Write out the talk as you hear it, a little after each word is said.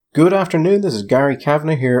Good afternoon, this is Gary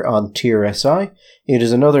Kavanagh here on TRSI. It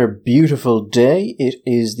is another beautiful day. It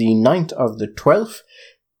is the 9th of the 12th.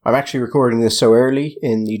 I'm actually recording this so early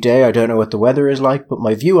in the day, I don't know what the weather is like, but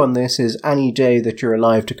my view on this is any day that you're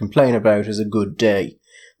alive to complain about is a good day.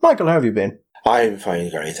 Michael, how have you been? I'm fine,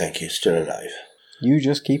 Gary, thank you. Still alive. You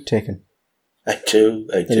just keep ticking. I do.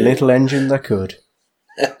 The little engine that could.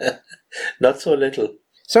 Not so little.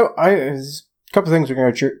 So, a couple of things we're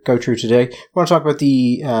going to go through today. We want to talk about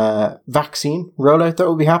the vaccine rollout that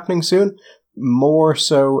will be happening soon. More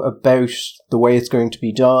so about the way it's going to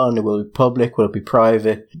be done. Will it be public? Will it be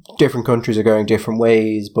private? Different countries are going different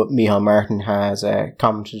ways, but Micheál Martin has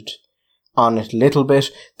commented on it a little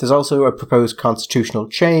bit. There's also a proposed constitutional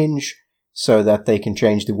change so that they can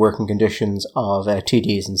change the working conditions of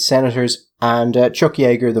TDs and senators. And Chuck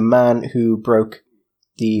Yeager, the man who broke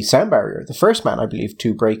the sound barrier, the first man, I believe,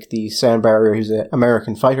 to break the sound barrier, who's an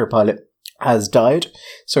American fighter pilot, has died.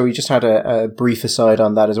 So we just had a brief aside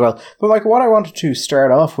on that as well. But Michael, what I wanted to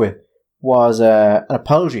start off with was an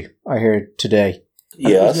apology I heard today.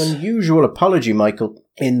 Yes. It was an unusual apology, Michael,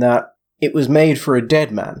 in that it was made for a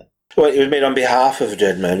dead man. Well, it was made on behalf of a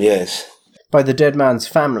dead man, yes. By the dead man's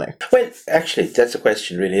family. Well, actually, that's a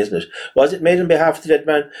question, really, isn't it? Was it made on behalf of the dead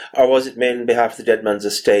man, or was it made on behalf of the dead man's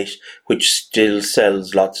estate, which still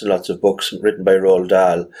sells lots and lots of books written by Roald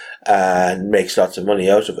Dahl and makes lots of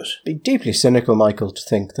money out of it? It'd be deeply cynical, Michael, to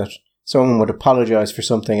think that someone would apologise for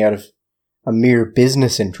something out of a mere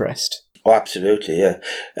business interest. Oh, absolutely, yeah.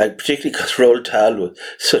 And particularly because Roald Dahl was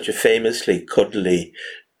such a famously cuddly,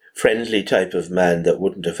 friendly type of man that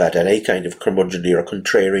wouldn't have had any kind of curmudgeonly or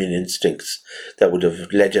contrarian instincts that would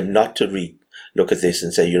have led him not to look at this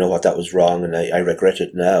and say, you know what, that was wrong and I regret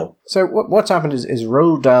it now. So what's happened is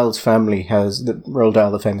Roald Dahl's family has, Roald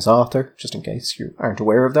Dahl, the famous author, just in case you aren't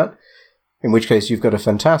aware of that, in which case you've got a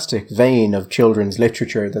fantastic vein of children's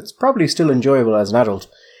literature that's probably still enjoyable as an adult.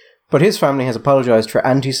 But his family has apologised for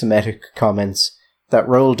anti-Semitic comments that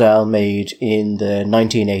Roald Dahl made in the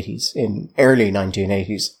 1980s, in early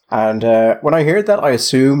 1980s. And when I heard that, I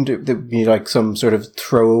assumed it would be like some sort of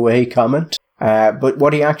throwaway comment. But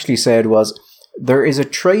what he actually said was, there is a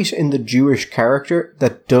trait in the Jewish character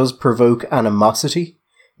that does provoke animosity.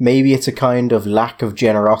 Maybe it's a kind of lack of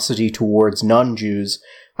generosity towards non-Jews.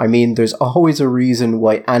 I mean, there's always a reason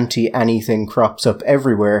why anti-anything crops up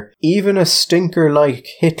everywhere. Even a stinker like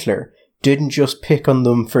Hitler didn't just pick on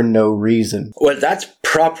them for no reason. Well, that's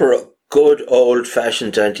proper, good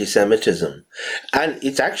old-fashioned anti-Semitism. And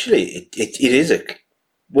it's actually, it is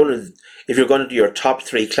one of, if you're going to do your top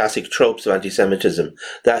 3 classic tropes of anti-Semitism,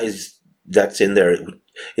 that's in there.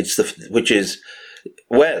 Which is,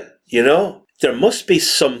 well, you know, there must be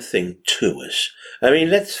something to it. I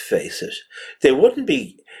mean, let's face it. They wouldn't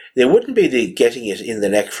be getting it in the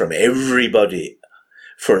neck from everybody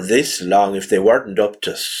for this long if they weren't up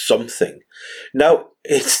to something. Now,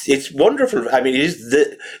 it's wonderful. I mean, it is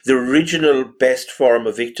the original best form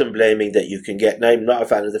of victim blaming that you can get. Now, I'm not a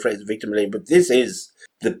fan of the phrase victim blaming, but this is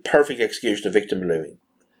the perfect execution of victim blaming.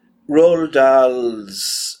 Roald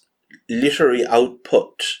Dahl's literary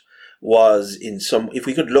output was if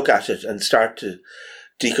we could look at it and start to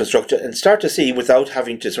deconstruct it and start to see, without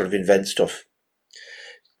having to sort of invent stuff,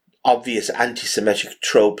 obvious anti-Semitic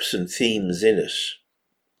tropes and themes in it.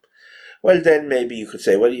 Well, then maybe you could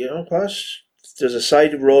say, well, you know what? There's a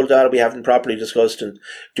side of Roald Dahl we haven't properly discussed, and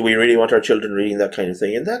do we really want our children reading that kind of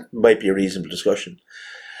thing? And that might be a reasonable discussion.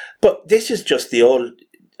 But this is just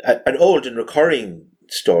an old and recurring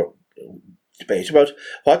debate about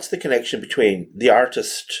what's the connection between the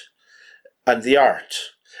artist and the art,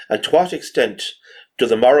 and to what extent do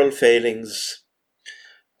the moral failings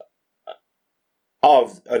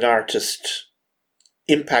of an artist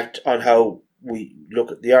impact on how we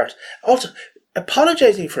look at the art. Also,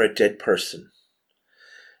 apologising for a dead person,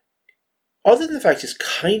 other than the fact it's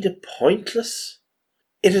kind of pointless,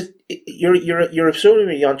 you're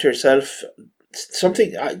assuming onto yourself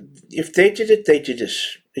something. If they did it, they did it.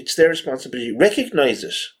 It's their responsibility. Recognise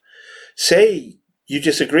it. Say you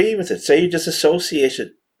disagree with it. Say you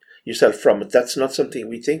disassociated yourself from it. That's not something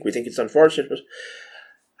we think. We think it's unfortunate, but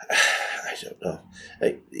I don't know.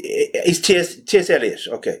 Is T.S. Eliot,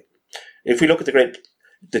 okay. If we look at the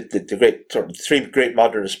great sort of 3 great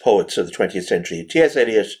modernist poets of the 20th century, T.S.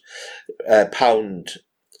 Eliot, Pound,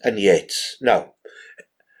 and Yeats. Now,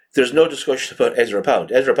 there's no discussion about Ezra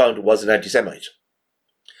Pound. Ezra Pound was an anti-Semite.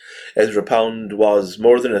 Ezra Pound was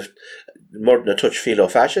more than a touch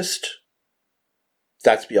philo-fascist.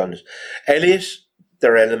 That's beyond it. Eliot,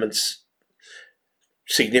 there are elements,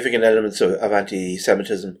 significant elements of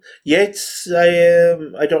anti-Semitism. Yeats,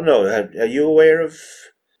 I don't know. Are you aware of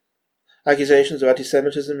accusations of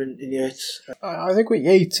anti-Semitism in Yeats? I think with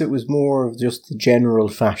Yeats it was more of just the general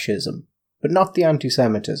fascism, but not the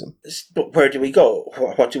anti-Semitism. But where do we go?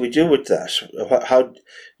 What do we do with that? How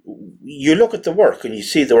you look at the work and you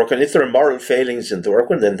see the work, and if there are moral failings in the work,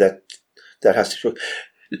 well, then that has to.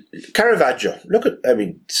 Caravaggio. Look at, I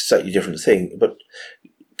mean, slightly different thing, but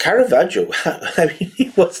Caravaggio. I mean, he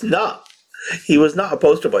was not a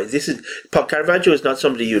poster boy. Caravaggio is not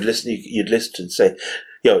somebody you'd listen and say,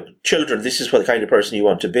 children, this is what the kind of person you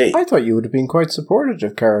want to be. I thought you would have been quite supportive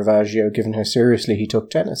of Caravaggio, given how seriously he took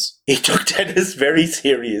tennis. He took tennis very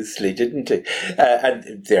seriously, didn't he?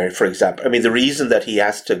 And there, for example, I mean, the reason that he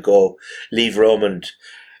has to leave Rome and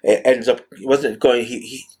ends up, wasn't it going,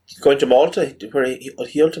 he going to Malta, where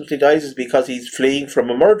he ultimately dies, is because he's fleeing from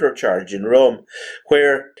a murder charge in Rome,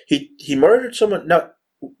 where he murdered someone. Now,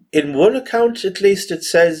 in one account, at least, it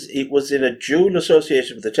says it was in a duel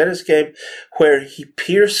associated with a tennis game where he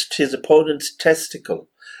pierced his opponent's testicle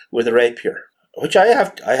with a rapier. Which I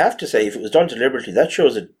have to say, if it was done deliberately, that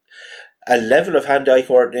shows a level of hand-eye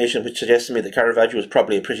coordination which suggests to me that Caravaggio was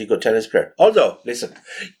probably a pretty good tennis player. Although, listen,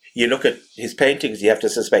 you look at his paintings, you have to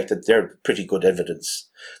suspect that they're pretty good evidence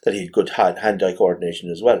that he had good hand-eye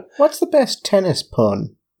coordination as well. What's the best tennis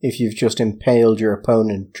pun if you've just impaled your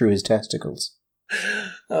opponent through his testicles?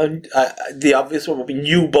 The obvious one would be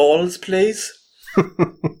new balls, please.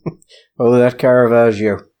 Oh, that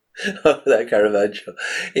Caravaggio. Oh, that Caravaggio.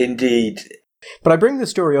 Indeed. But I bring the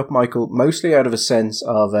story up, Michael, mostly out of a sense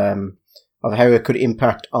of how it could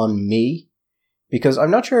impact on me, because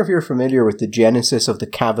I'm not sure if you're familiar with the genesis of the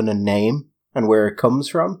Kavanagh name and where it comes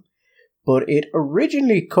from, but it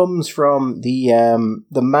originally comes from the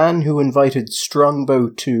man who invited Strongbow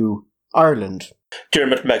to Ireland.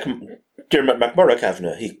 Dermot MacMurrough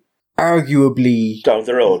Kavanagh. He arguably down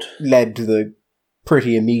the road led to the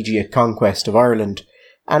pretty immediate conquest of Ireland.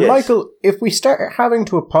 And yes. Michael, if we start having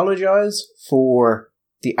to apologise for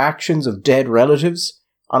the actions of dead relatives,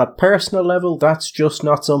 on a personal level, that's just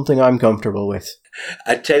not something I'm comfortable with.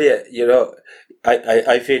 I tell you,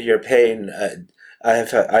 I feel your pain.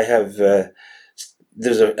 There's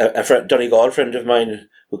a friend, Donegal friend of mine,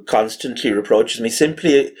 who constantly reproaches me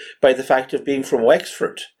simply by the fact of being from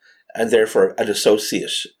Wexford, and therefore an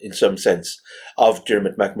associate, in some sense, of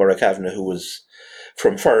Dermot MacMurrough Kavanagh, who was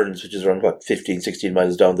from Ferns, which is around, 15, 16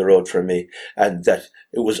 miles down the road from me, and that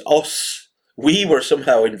it was us. We were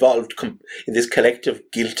somehow involved in this collective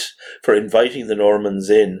guilt for inviting the Normans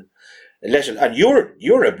in. And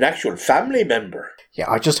you're an actual family member. Yeah,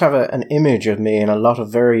 I just have an image of me and a lot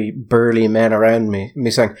of very burly men around me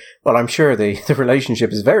saying, well, I'm sure the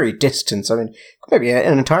relationship is very distant. I mean, maybe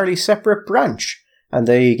an entirely separate branch. And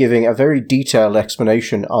they giving a very detailed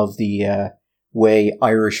explanation of the way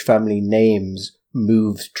Irish family names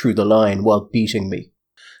moved through the line while beating me.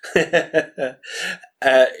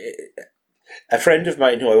 A friend of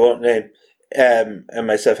mine, who I won't name, and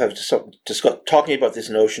myself have discussed talking about this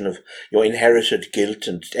notion of inherited guilt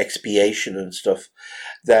and expiation and stuff,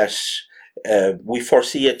 that we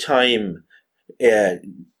foresee a time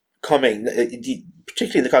coming,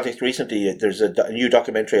 particularly in the context recently. There's a new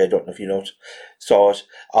documentary, I don't know if you saw it,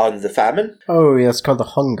 on the famine. Oh yeah, it's called The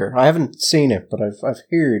Hunger. I haven't seen it, but I've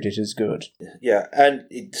heard it is good. Yeah,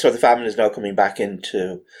 and so the famine is now coming back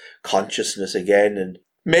into consciousness again, and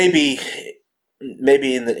maybe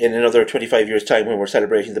in another 25 years' time, when we're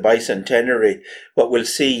celebrating the bicentenary, what we'll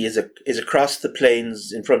see is across the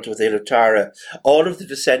plains in front of the Hill of Tara, all of the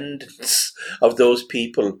descendants of those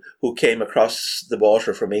people who came across the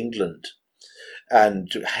water from England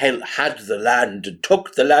and had the land and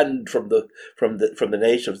took the land from the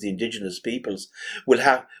natives, the indigenous peoples,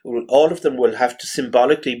 all of them will have to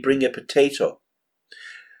symbolically bring a potato,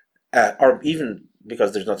 or even,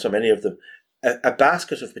 because there's not so many of them, a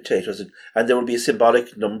basket of potatoes, and there will be a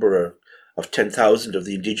symbolic number of 10,000 of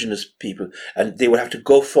the indigenous people, and they will have to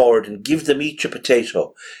go forward and give them each a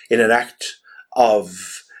potato in an act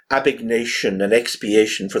of abnegation and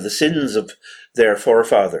expiation for the sins of their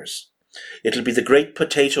forefathers. It'll be the great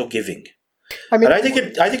potato giving. And I think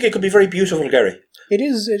it could be very beautiful, Gary. It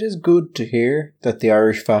is good to hear that the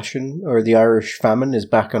Irish fashion or the Irish famine is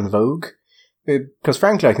back on vogue, because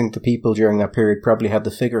frankly I think the people during that period probably had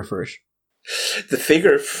the figure for it. The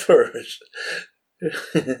figure for it.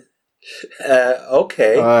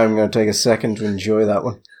 Okay. I'm going to take a second to enjoy that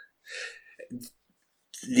one.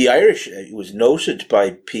 The Irish, it was noted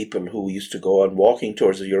by people who used to go on walking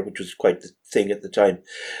tours of Europe, which was quite the thing at the time.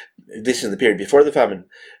 This is the period before the famine.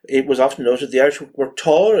 It was often noted the Irish were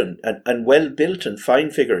tall and well built and fine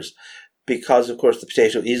figures, because of course the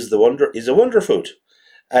potato is a wonder food,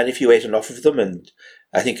 and if you ate enough of them, and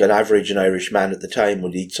I think an average Irish man at the time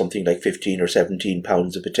would eat something like 15 or 17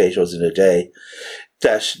 pounds of potatoes in a day,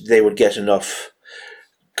 that they would get enough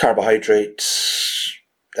carbohydrates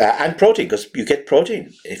and protein, because you get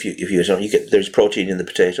protein if you get, there's protein in the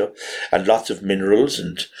potato, and lots of minerals,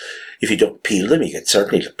 and if you don't peel them, you get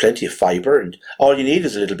certainly plenty of fibre, and all you need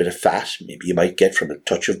is a little bit of fat. Maybe you might get from a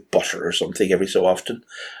touch of butter or something every so often.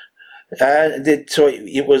 So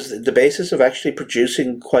it was the basis of actually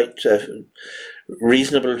producing quite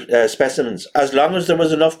reasonable specimens, as long as there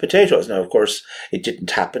was enough potatoes. Now, of course, it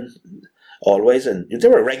didn't happen always, and there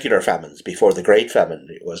were regular famines before the Great Famine.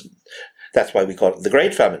 It wasn't. That's why we call it the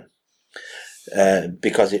Great Famine,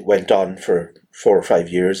 because it went on for 4 or 5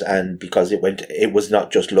 years, and because it was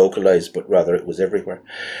not just localized, but rather it was everywhere.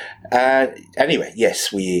 Anyway,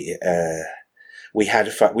 yes, we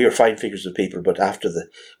were fine figures of people, but why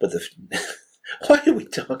are we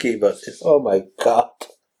talking about this? Oh my God.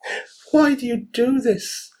 Why do you do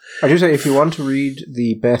this? I do say, if you want to read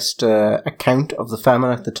the best account of the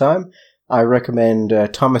famine at the time, I recommend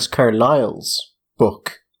Thomas Carlyle's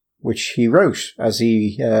book, which he wrote as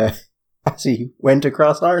he went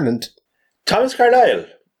across Ireland. Thomas Carlyle,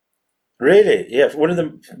 really? Yeah, one of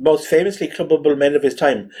the most famously clubbable men of his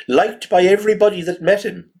time, liked by everybody that met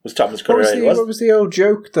him, was Thomas Carlyle. What was the old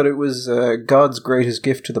joke that it was God's greatest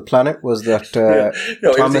gift to the planet was that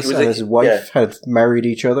Thomas and his wife had married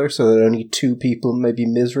each other so that only 2 people may be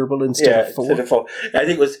miserable instead of 4? Instead of 4. I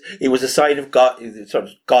think it was a sign of God, sort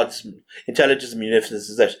of God's intelligence and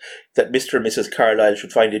munificence, that Mr. and Mrs. Carlyle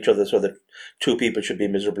should find each other so that 2 people should be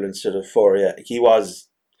miserable instead of 4. Yeah, he was,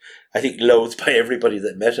 I think, loathed by everybody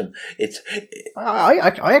that met him.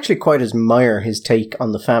 I actually quite admire his take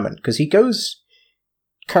on the famine, because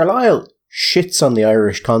Carlyle shits on the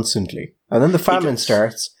Irish constantly, and then the famine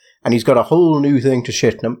starts, and he's got a whole new thing to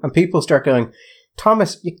shit on him, and people start going,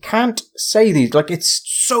 Thomas, you can't say these, like, it's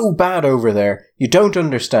so bad over there, you don't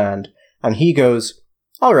understand. And he goes,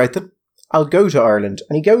 all right then, I'll go to Ireland.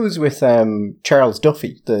 And he goes with Charles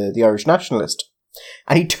Duffy, the Irish nationalist,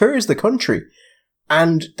 and he tours the country.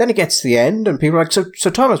 And then it gets to the end, and people are like, so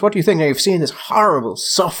Thomas, what do you think? Now, you've seen this horrible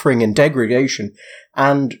suffering and degradation.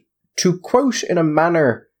 And to quote in a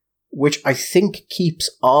manner which I think keeps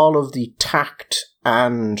all of the tact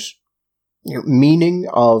and meaning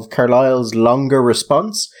of Carlyle's longer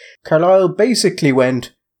response, Carlyle basically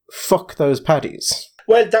went, fuck those paddies.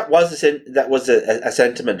 Well, that was a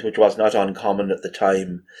sentiment which was not uncommon at the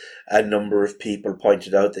time. A number of people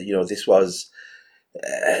pointed out that, this was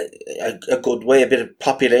a good way, a bit of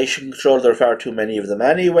population control. There are far too many of them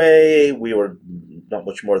anyway. We were not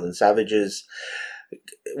much more than savages.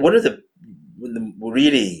 One of the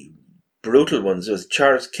really brutal ones was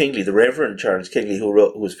Charles Kingsley, the Reverend Charles Kingsley, who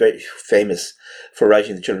was very famous for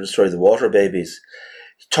writing the children's story, The Water Babies.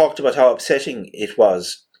 He talked about how upsetting it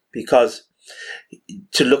was because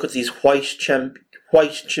to look at these white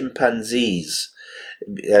chimpanzees,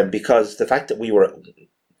 because the fact that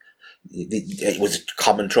it was a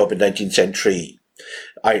common trope in 19th century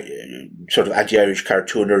sort of anti-Irish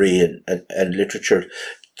cartoonery and literature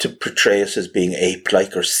to portray us as being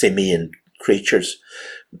ape-like or simian creatures.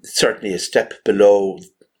 Certainly a step below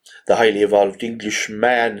the highly evolved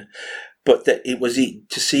Englishman, but that it was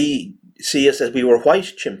to see us as we were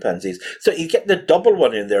white chimpanzees. So you get the double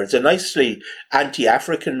one in there. It's a nicely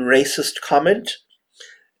anti-African racist comment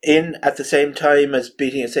in at the same time as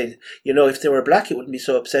beating and saying, if they were black, it wouldn't be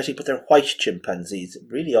so upsetting, but they're white chimpanzees.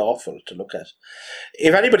 Really awful to look at.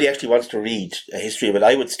 If anybody actually wants to read a history of it,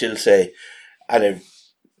 I would still say, and I've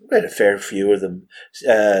read a fair few of them,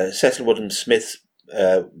 Cecil Woodham Smith's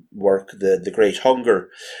work, The Great Hunger,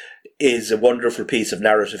 is a wonderful piece of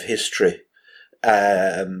narrative history,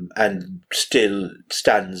 and still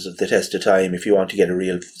stands the test of time if you want to get a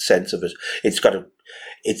real sense of it.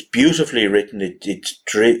 It's beautifully written.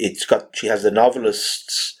 She has the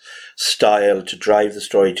novelist's style to drive the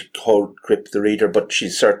story, to grip the reader, but she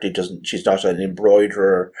certainly doesn't. She's not an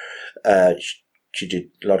embroiderer. She did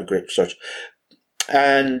a lot of great research,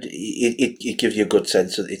 and it gives you a good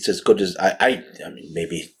sense. It's as good as I mean,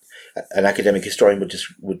 maybe an academic historian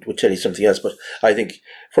would tell you something else, but I think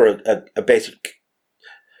for a basic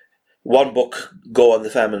one book, Go on the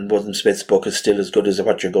Famine, Woodham Smith's book is still as good as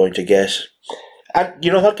what you're going to get. And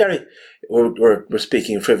you know what, Gary? We're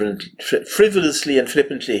speaking frivolously and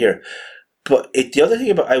flippantly here, but the other thing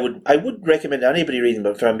about I would recommend anybody reading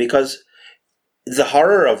about Famine, because the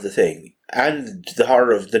horror of the thing and the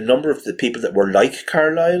horror of the number of the people that were like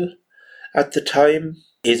Carlyle at the time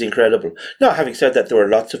is incredible. Now, having said that, there were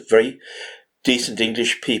lots of very decent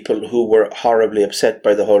English people who were horribly upset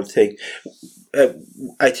by the whole thing.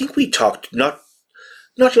 I think we talked not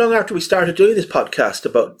not long after we started doing this podcast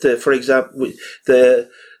about for example, the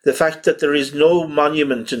fact that there is no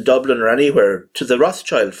monument in Dublin or anywhere to the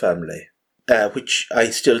Rothschild family, which I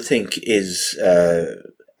still think is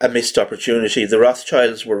a missed opportunity. The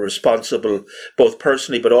Rothschilds were responsible both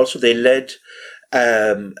personally, but also they led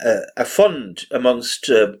a fund amongst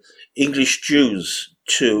English Jews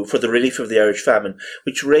for the relief of the Irish famine,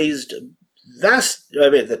 which raised at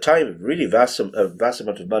the time, really vast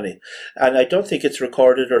amount of money. And I don't think it's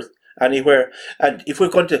recorded or anywhere. And if we're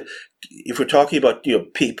talking about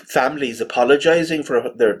families apologizing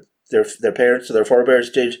for their parents or their forebears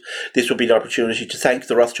did, this would be an opportunity to thank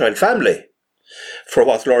the Rothschild family for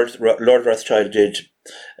what Lord Rothschild did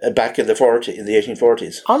back in the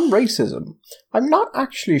 1840s. On racism, I'm not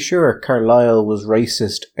actually sure Carlyle was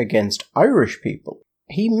racist against Irish people.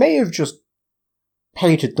 He may have just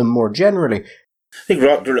hated them more generally. I think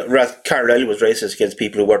Carlyle was racist against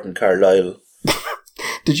people who weren't in Carlisle.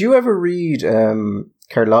 Did you ever read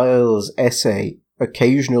Carlyle's essay,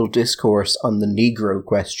 Occasional Discourse on the Negro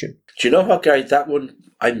Question? Do you know what, Gary? That one,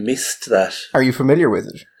 I missed that. Are you familiar with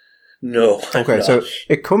it? No. Okay, so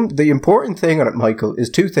the important thing on it, Michael, is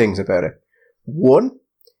two things about it. One,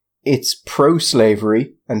 it's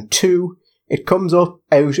pro-slavery, and two, it comes out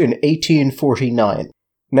in 1849.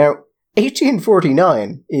 Now,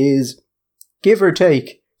 1849 is, give or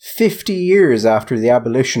take, 50 years after the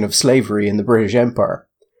abolition of slavery in the British Empire.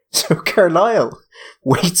 So Carlyle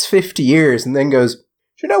waits 50 years and then goes, do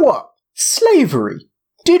you know what? Slavery.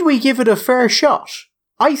 Did we give it a fair shot?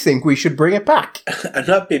 I think we should bring it back. I'm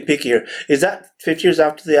not being picky here. Is that 50 years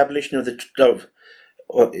after the abolition of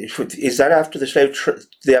is that after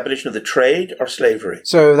the abolition of the trade or slavery?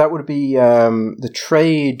 So that would be the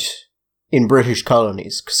trade in British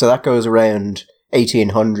colonies. So that goes around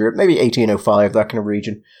 1800, maybe 1805, that kind of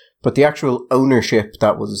region. But the actual ownership,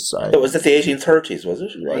 that was... was it the 1830s, was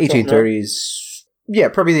it? 1830s. Yeah,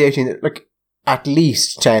 probably the 18... Like, at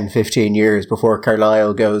least 10, 15 years before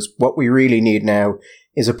Carlyle goes, what we really need now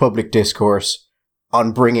is a public discourse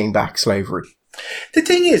on bringing back slavery. The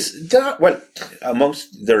thing is, there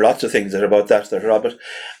are lots of things about that are wrong, but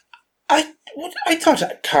I thought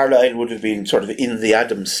Carlyle would have been sort of in the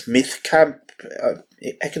Adam Smith camp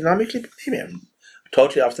economically. Maybe I'm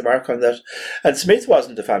totally off the mark on that. And Smith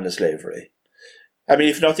wasn't a fan of slavery. I mean,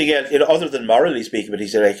 if nothing else, other than morally speaking, but he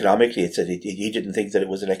said economically, it said he didn't think that it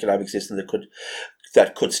was an economic system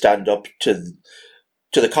that could stand up to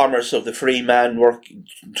the commerce of the free man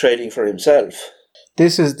trading for himself.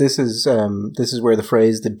 This is where the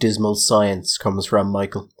phrase "the dismal science" comes from,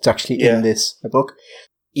 Michael. It's actually in this book.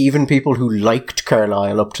 Even people who liked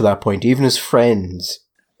Carlyle up to that point, even his friends,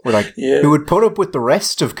 were like, who would put up with the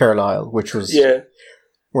rest of Carlyle, which was,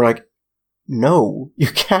 were like, no, you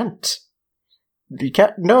can't. You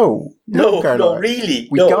can't. No, Carlyle. No, really.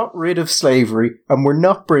 We got rid of slavery, and we're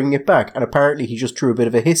not bringing it back. And apparently, he just threw a bit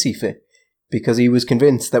of a hissy fit because he was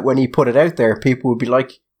convinced that when he put it out there, people would be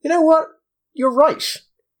like, you know what? You're right.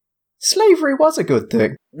 Slavery was a good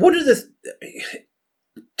thing. One of the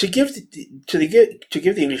to give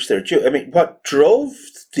the English their due. I mean, what drove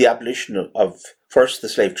the abolition of first the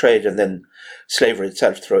slave trade and then slavery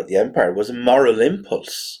itself throughout the empire was a moral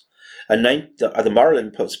impulse, the moral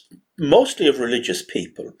impulse mostly of religious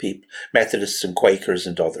people, Methodists and Quakers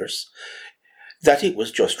and others, that it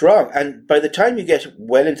was just wrong. And by the time you get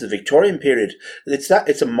well into the Victorian period, it's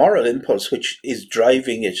a moral impulse which is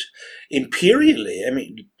driving it imperially. I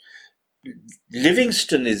mean,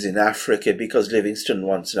 Livingstone is in Africa because Livingstone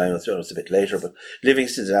wants, and I know it's a bit later, but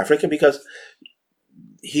Livingstone's in Africa because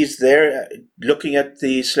he's there looking at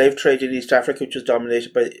the slave trade in East Africa, which was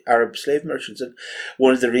dominated by Arab slave merchants. And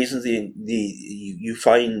one of the reasons you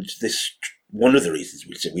find this, one of the reasons,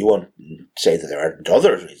 we won't say that there aren't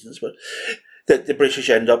other reasons, but that the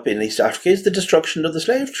British end up in East Africa is the destruction of the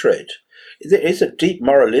slave trade. There is a deep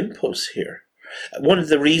moral impulse here. One of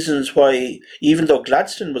the reasons why, even though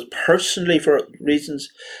Gladstone was personally, for reasons,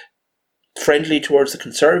 friendly towards the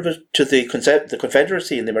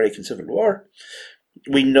Confederacy in the American Civil War,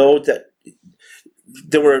 we know that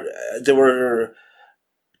there were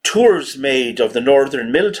tours made of the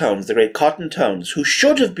northern mill towns, the great cotton towns, who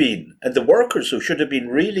should have been, and the workers who should have been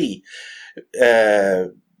really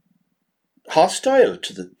hostile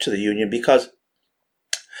to the Union because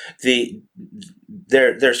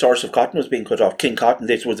their source of cotton was being cut off. King Cotton,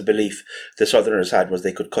 this was the belief the Southerners had, was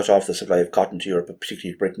they could cut off the supply of cotton to Europe,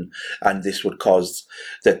 particularly Britain, and this would cause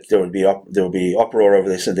that there would be uproar over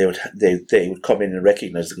this, and they would come in and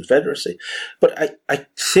recognise the Confederacy. But I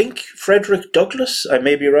think Frederick Douglass, I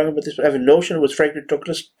may be wrong about this, but I have a notion it was Frederick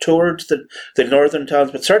Douglass toured the northern towns,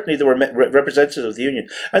 but certainly there were representatives of the Union,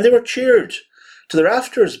 and they were cheered to the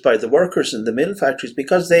rafters by the workers in the mill factories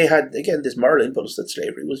because they had, again, this moral impulse that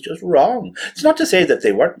slavery was just wrong. It's not to say that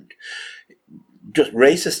they weren't just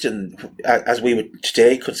racist as we would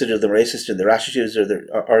today consider them racist in their attitudes or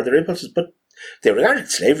their impulses, but they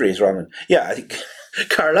regarded slavery as wrong. And yeah, I think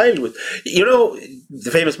Carlyle would,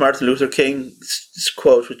 the famous Martin Luther King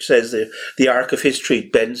quote, which says the arc of history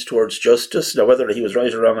bends towards justice. Now, whether he was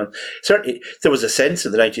right or wrong, and certainly there was a sense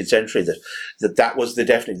in the 19th century that was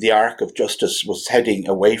definitely the arc of justice was heading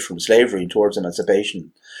away from slavery and towards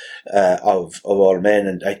emancipation of all men.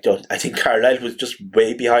 And I think Carlyle was just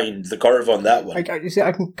way behind the curve on that one. I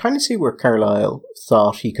can kind of see where Carlyle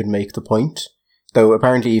thought he could make the point, though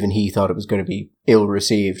apparently even he thought it was going to be ill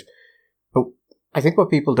received. But I think what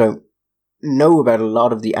people don't know about a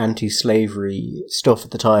lot of the anti-slavery stuff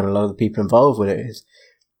at the time, a lot of the people involved with it, is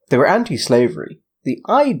they were anti-slavery. The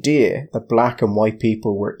idea that black and white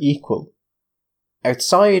people were equal,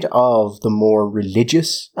 outside of the more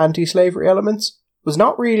religious anti-slavery elements, was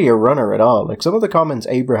not really a runner at all. Like some of the comments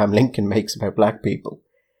Abraham Lincoln makes about black people,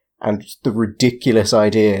 and the ridiculous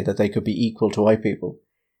idea that they could be equal to white people,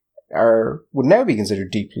 would now be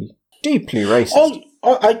considered deeply racist.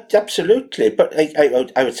 Absolutely. But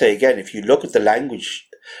I would say again, if you look at the language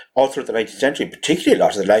all through the 19th century, particularly a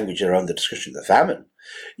lot of the language around the discussion of the famine,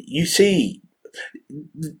 you see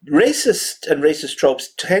racist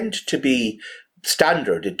tropes tend to be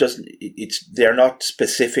standard. They're not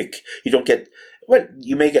specific. You don't get,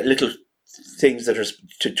 you may get little things that are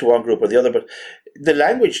to one group or the other, but the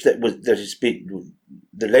language the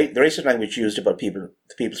racist language used about the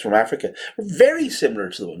peoples from Africa were very similar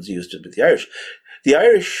to the ones used with the Irish. The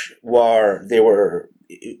Irish they were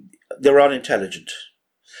unintelligent.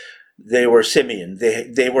 They were simian.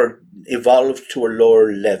 They were evolved to a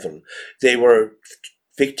lower level. They were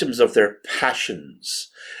victims of their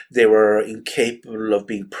passions. They were incapable of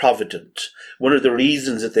being provident. One of the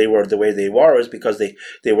reasons that they were the way they were is because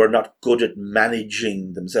they were not good at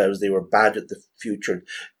managing themselves. They were bad at the future.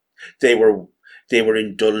 They were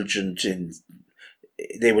indulgent in.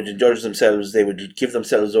 They would indulge themselves. They would give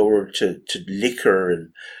themselves over to liquor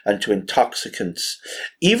and to intoxicants.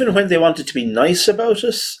 Even when they wanted to be nice about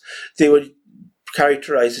us, they would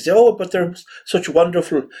characterize it. Oh, but they're such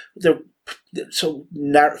wonderful. They're so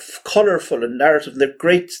colourful and narrative. They're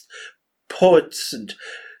great poets and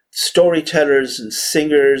storytellers and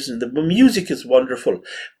singers, and the music is wonderful.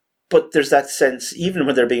 But there's that sense, even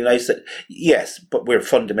when they're being nice, that yes, but we're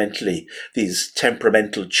fundamentally these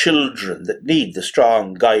temperamental children that need the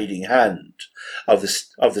strong guiding hand of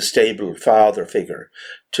the stable father figure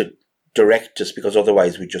to direct us, because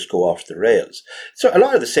otherwise we just go off the rails. So a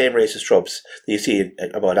lot of the same racist tropes that you see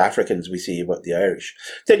about Africans, we see about the Irish.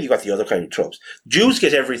 Then you got the other kind of tropes. Jews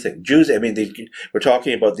get everything. Jews, I mean, we're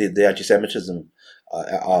talking about the anti-Semitism,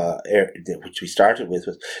 which we started with.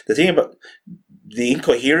 The thing about the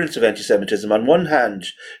incoherence of anti-Semitism, on one hand,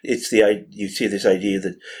 you see this idea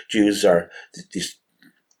that Jews are this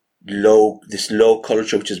low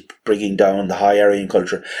culture which is bringing down the high Aryan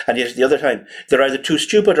culture, and yet at the other time they're either too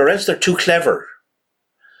stupid or else they're too clever.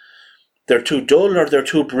 They're too dull or they're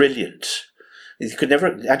too brilliant.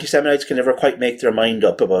 Anti-Semites can never quite make their mind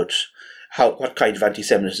up about what kind of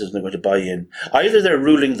anti-Semitism they're going to buy in. Either they're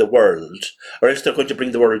ruling the world, or else they're going to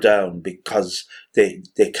bring the world down because they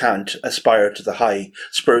can't aspire to the high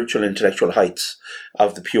spiritual intellectual heights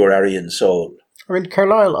of the pure Aryan soul. I mean,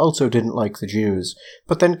 Carlyle also didn't like the Jews,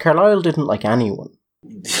 but then Carlyle didn't like anyone.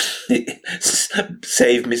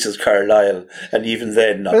 Save Mrs. Carlyle, and even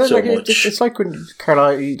then, not so much. It's like when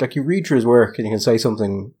Carlyle, you read through his work and you can say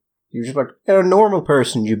something, you're just like, a normal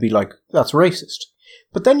person, you'd be like, that's racist.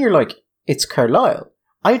 But then you're like, it's Carlyle.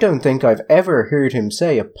 I don't think I've ever heard him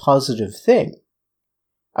say a positive thing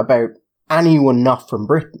about anyone not from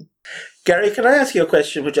Britain. Gary, can I ask you a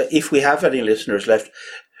question, which, if we have any listeners left,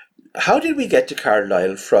 how did we get to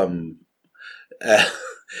Carlyle from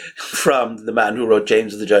the man who wrote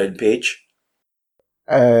James and the Giant Peach?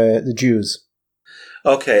 The Jews.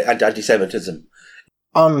 Okay, and anti-Semitism.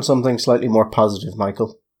 On something slightly more positive,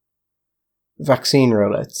 Michael. Vaccine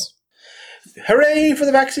rollouts. Hooray for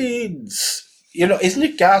the vaccines! Isn't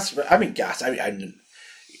it gas? I'm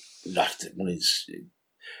not one of these.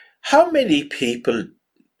 How many people,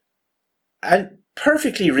 and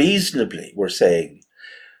perfectly reasonably, were saying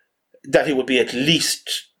that it would be at least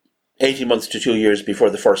 18 months to 2 years before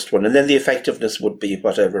the first one, and then the effectiveness would be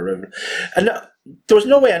whatever. And there was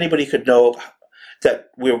no way anybody could know that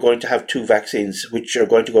we were going to have two vaccines which are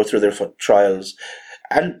going to go through their trials.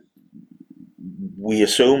 And we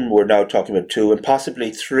assume we're now talking about two and possibly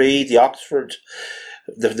three.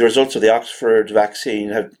 The results of the Oxford vaccine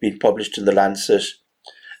have been published in The Lancet.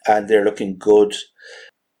 and they're looking good.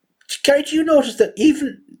 Gary, do you notice that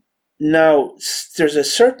even now there's a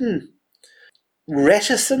certain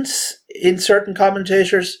reticence in certain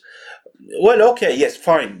commentators? Well, okay, yes,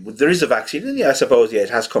 fine. There is a vaccine, and I suppose, it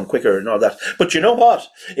has come quicker and all that. But you know what?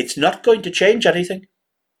 It's not going to change anything.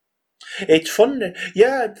 It's fun.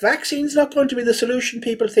 Yeah, vaccine's not going to be the solution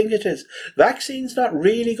people think it is. Vaccine's not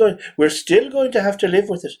really going. We're still going to have to live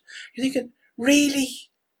with it. You're thinking, really?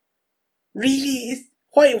 Really?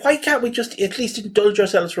 Why can't we just at least indulge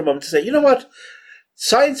ourselves for a moment to say, you know what?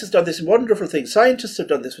 Science has done this wonderful thing. Scientists have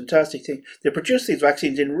done this fantastic thing. They produce these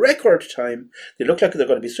vaccines in record time. They look like they're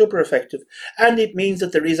going to be super effective. And it means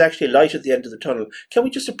that there is actually light at the end of the tunnel. Can we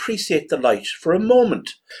just appreciate the light for a moment?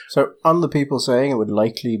 So, on the people saying it would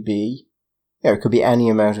likely be, it could be any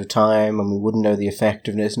amount of time and we wouldn't know the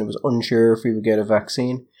effectiveness and it was unsure if we would get a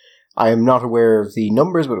vaccine. I am not aware of the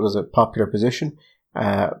numbers, but it was a popular position.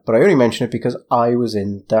 But I only mention it because I was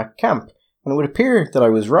in that camp. And it would appear that I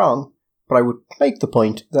was wrong, but I would make the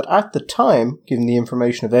point that at the time, given the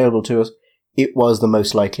information available to us, it was the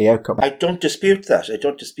most likely outcome. I don't dispute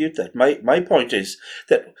that. My point is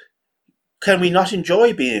that can we not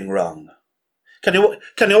enjoy being wrong?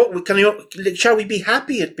 Shall we be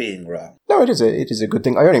happy at being wrong? No, it is a good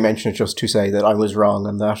thing. I only mention it just to say that I was wrong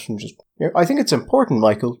on that, and just I think it's important,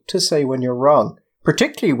 Michael, to say when you're wrong,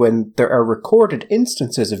 particularly when there are recorded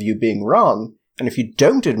instances of you being wrong, and if you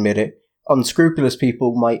don't admit it, unscrupulous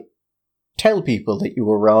people might tell people that you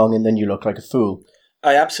were wrong, and then you look like a fool.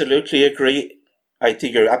 I absolutely agree. I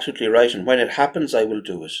think you're absolutely right, and when it happens, I will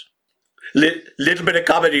do it. Little bit of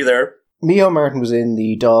comedy there. Micheál Martin was in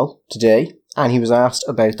the Dáil today, and he was asked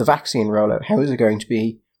about the vaccine rollout. How is it going to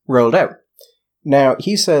be rolled out? Now,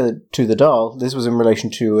 he said to the Dáil, this was in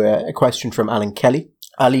relation to a question from Alan Kelly.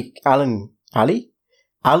 Alan Kelly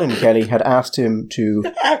had asked him to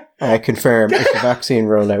confirm if the vaccine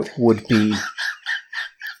rollout would be...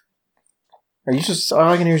 Are you just... All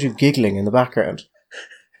I can hear is you giggling in the background.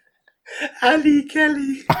 Ali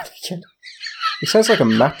Kelly. He sounds like a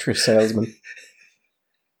mattress salesman.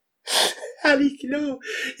 Ali, no,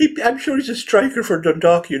 I'm sure he's a striker for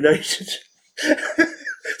Dundalk United.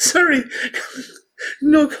 Sorry.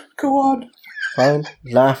 No, go on. Fine,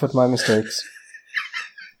 laugh at my mistakes.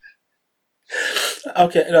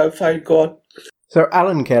 Okay, no, fine, go on. So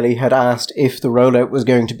Alan Kelly had asked if the rollout was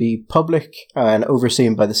going to be public and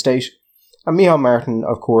overseen by the state. And Micheál Martin,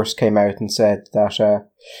 of course, came out and said that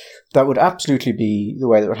that would absolutely be the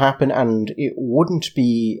way that would happen, and it wouldn't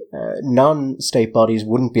be, non-state bodies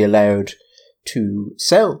wouldn't be allowed to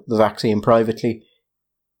sell the vaccine privately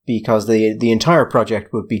because the entire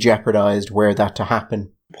project would be jeopardised were that to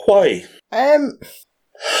happen. Why?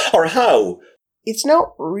 Or how? It's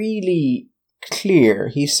not really clear.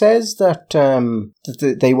 He says that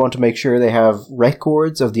they want to make sure they have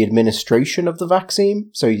records of the administration of the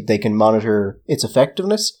vaccine so they can monitor its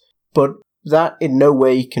effectiveness, but that in no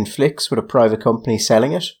way conflicts with a private company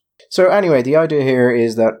selling it. So anyway, the idea here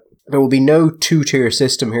is that there will be no two-tier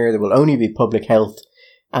system here. There will only be public health,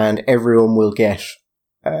 and everyone will get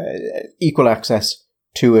equal access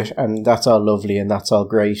to it, and that's all lovely and that's all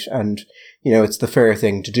great, and it's the fair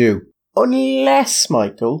thing to do. Unless,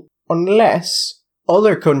 Michael,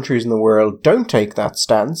 other countries in the world don't take that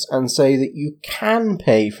stance and say that you can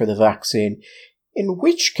pay for the vaccine, in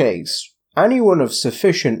which case anyone of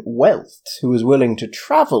sufficient wealth who is willing to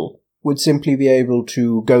travel would simply be able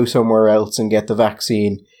to go somewhere else and get the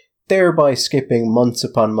vaccine, thereby skipping months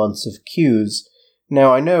upon months of queues.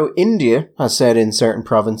 Now, I know India has said in certain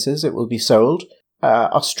provinces it will be sold.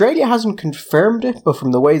 Australia hasn't confirmed it, but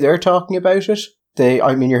from the way they're talking about it,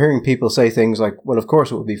 you're hearing people say things like, well, of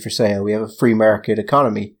course it will be for sale. We have a free market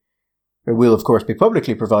economy. It will, of course, be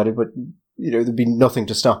publicly provided, but there'd be nothing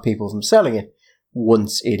to stop people from selling it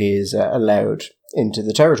once it is allowed into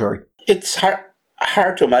the territory. It's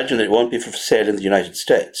hard to imagine that it won't be for sale in the United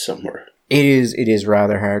States somewhere. It is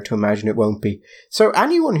rather hard to imagine it won't be. So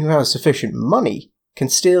anyone who has sufficient money can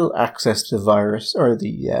still access the virus or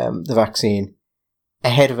the vaccine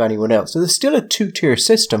ahead of anyone else. So there's still a two-tier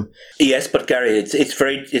system. Yes, but Gary,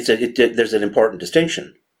 there's an important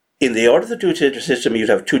distinction. In the order of the two-tier system, you'd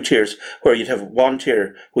have two tiers, where you'd have one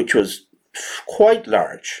tier which was quite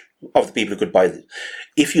large of the people who could buy it.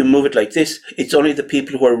 If you move it like this, it's only the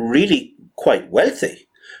people who are really quite wealthy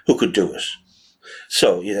who could do it.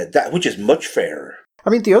 So that, which is much fairer. I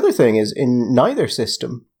mean, the other thing is, in neither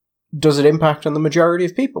system does it impact on the majority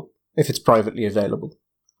of people if it's privately available.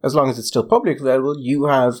 As long as it's still publicly available, you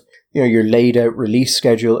have your laid out release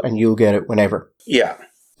schedule and you'll get it whenever. Yeah.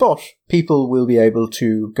 But people will be able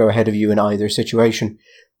to go ahead of you in either situation.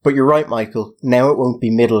 But you're right, Michael. Now it won't be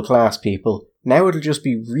middle class people. Now it'll just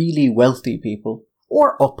be really wealthy people,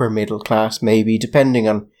 or upper middle class maybe, depending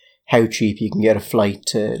on how cheap you can get a flight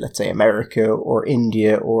to, let's say, America or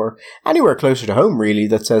India or anywhere closer to home, really,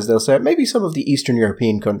 that says they'll say maybe some of the Eastern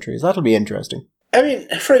European countries. That'll be interesting. I mean,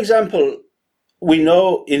 for example, we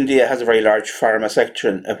know India has a very large pharma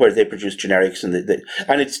sector where they produce generics, and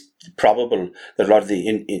it's probable that a lot of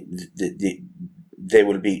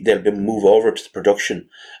they'll be move over to the production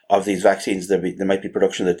of these vaccines. There might be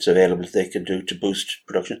production that's available that they can do to boost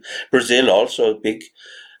production. Brazil also a big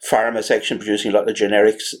pharma section producing a lot of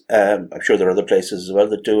generics. I'm sure there are other places as well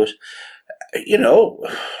that do it.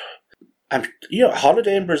 A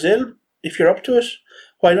holiday in Brazil, if you're up to it,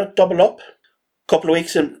 why not double up? Couple of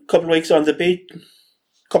weeks on the beach,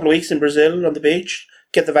 couple of weeks in Brazil on the beach,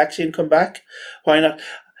 get the vaccine, come back. Why not?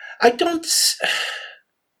 I don't.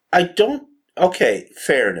 Okay,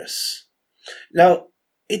 fairness. Now,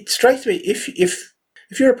 it strikes me if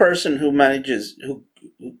you're a person who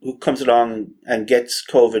comes along and gets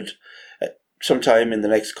COVID sometime in the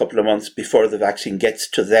next couple of months before the vaccine gets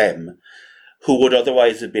to them, who would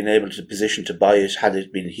otherwise have been able to position to buy it had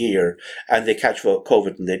it been here, and they catch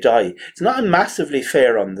COVID and they die. It's not massively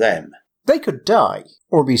fair on them. They could die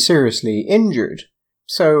or be seriously injured.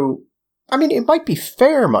 So, I mean, it might be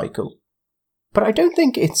fair, Michael, but I don't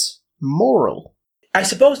think it's moral. I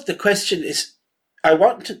suppose the question is, I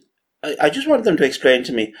just want them to explain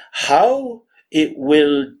to me how it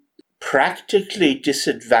will practically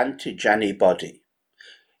disadvantage anybody.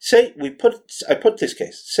 Say I put this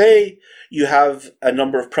case. Say you have a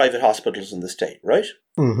number of private hospitals in the state, right?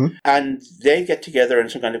 Mm-hmm. And they get together in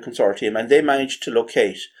some kind of consortium, and they manage to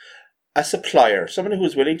locate a supplier, someone who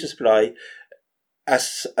is willing to supply a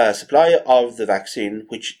supply of the vaccine,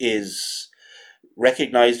 which is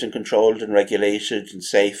recognized and controlled and regulated and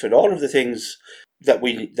safe, and all of the things that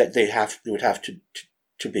they would have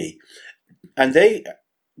to be. And they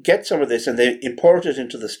get some of this and they import it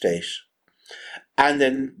into the state. And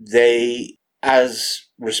then they, as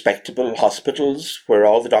respectable hospitals where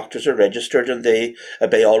all the doctors are registered and they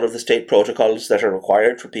obey all of the state protocols that are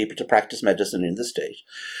required for people to practice medicine in the state,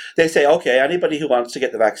 they say, okay, anybody who wants to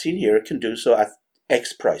get the vaccine here can do so at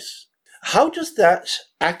X price. How does that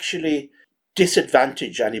actually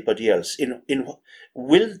disadvantage anybody else?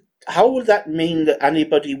 How will that mean that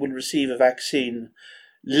anybody will receive a vaccine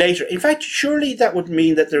later? In fact, surely that would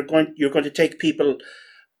mean that you're going to take people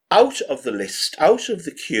out of the list, out of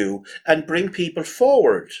the queue, and bring people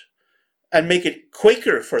forward and make it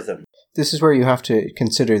quicker for them. This is where you have to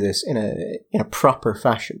consider this in a proper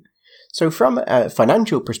fashion. So from a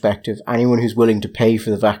financial perspective, anyone who's willing to pay for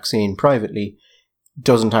the vaccine privately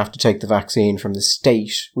doesn't have to take the vaccine from the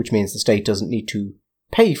state, which means the state doesn't need to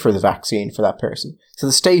pay for the vaccine for that person. So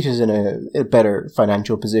the state is in a better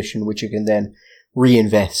financial position, which you can then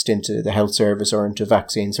reinvest into the health service or into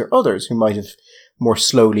vaccines or others who might have more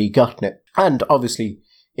slowly gotten it. And obviously,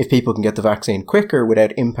 if people can get the vaccine quicker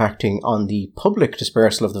without impacting on the public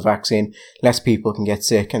dispersal of the vaccine, less people can get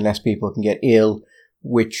sick and less people can get ill,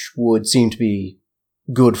 which would seem to be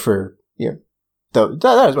good for, that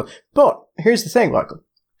as well. But here's the thing, Michael.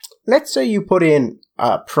 Let's say you put in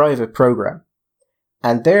a private program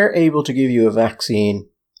and they're able to give you a vaccine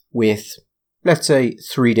with, let's say,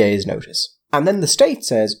 3 days' notice. And then the state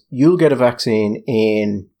says you'll get a vaccine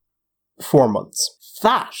in 4 months.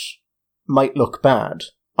 That might look bad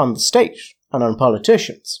on the state and on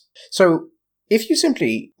politicians. So if you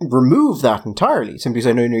simply remove that entirely, simply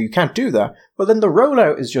say, no, you can't do that, well, then the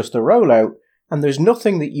rollout is just the rollout, and there's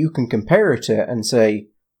nothing that you can compare it to and say,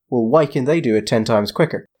 well, why can they do it 10 times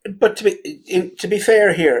quicker? But to be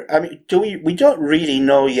fair here, I mean, we don't really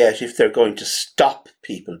know yet if they're going to stop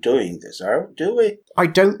people doing this, do we? I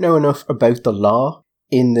don't know enough about the law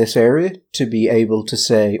in this area to be able to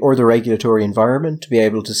say, or the regulatory environment to be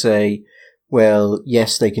able to say, well,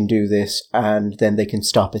 yes, they can do this and then they can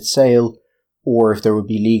stop its sale, or if there would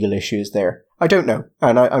be legal issues there. I don't know,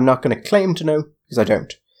 and I'm not going to claim to know because I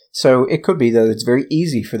don't. So it could be that it's very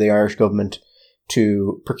easy for the Irish government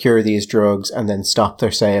to procure these drugs and then stop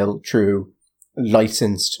their sale through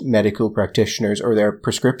licensed medical practitioners or their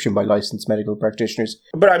prescription by licensed medical practitioners.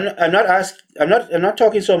 But I'm not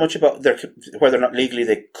talking so much about whether or not legally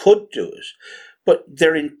they could do it, but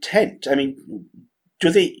their intent. I mean,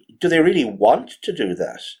 do they really want to do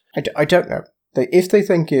that? I don't know. If they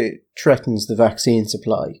think it threatens the vaccine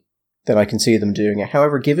supply, then I can see them doing it.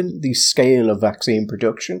 However, given the scale of vaccine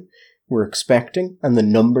production we're expecting and the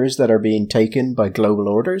numbers that are being taken by global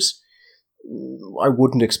orders, I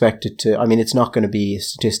wouldn't expect it to. I mean, it's not going to be a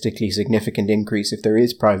statistically significant increase if there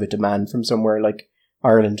is private demand from somewhere like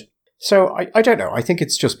Ireland. So I don't know. I think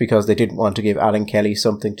it's just because they didn't want to give Alan Kelly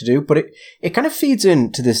something to do, but it kind of feeds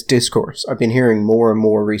into this discourse I've been hearing more and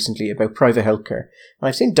more recently about private healthcare. And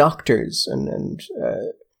I've seen doctors and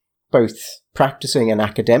both practicing and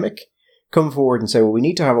academic come forward and say, well, we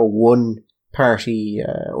need to have a one-party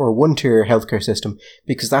or one-tier healthcare system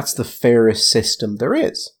because that's the fairest system there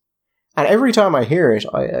is. And every time I hear it,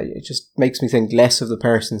 it just makes me think less of the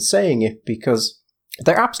person saying it because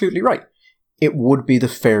they're absolutely right. It would be the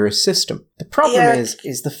fairest system. The problem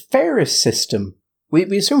is the fairest system, we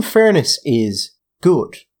assume fairness is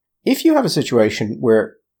good. If you have a situation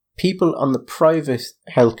where people on the private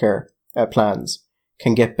healthcare plans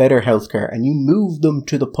can get better healthcare and you move them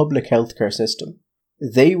to the public healthcare system,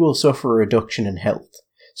 they will suffer a reduction in health.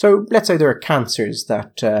 So let's say there are cancers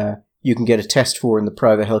that you can get a test for in the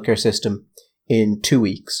private healthcare system in 2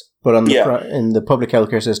 weeks, but in the public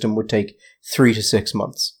healthcare system would take 3 to 6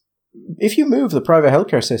 months. If you move the private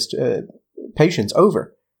healthcare system patients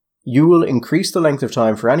over, you will increase the length of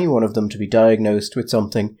time for any one of them to be diagnosed with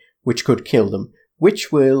something which could kill them, which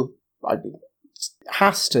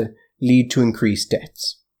has to lead to increased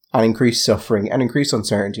deaths and increased suffering and increased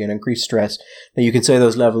uncertainty and increased stress. Now you can say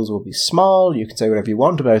those levels will be small, you can say whatever you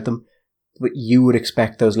want about them, but you would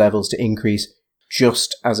expect those levels to increase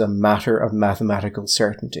just as a matter of mathematical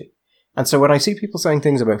certainty. And so when I see people saying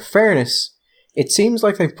things about fairness, it seems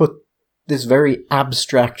like they've put this very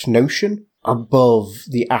abstract notion above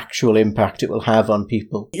the actual impact it will have on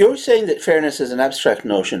people. You're saying that fairness is an abstract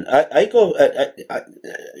notion. I go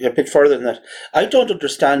a bit further than that. I don't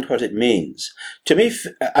understand what it means. To me,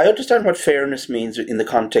 I understand what fairness means in the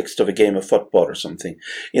context of a game of football or something,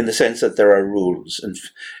 in the sense that there are rules. And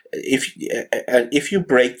if you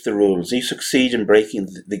break the rules, you succeed in breaking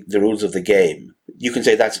the rules of the game, you can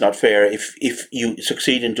say that's not fair. If you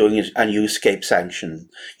succeed in doing it and you escape sanction,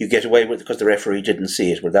 you get away with it because the referee didn't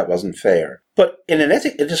see it, well, that wasn't fair. But in a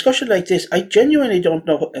discussion like this, I genuinely don't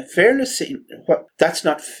know what fairness. It's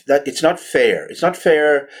not fair. It's not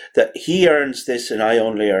fair that he earns this and I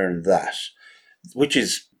only earn that, which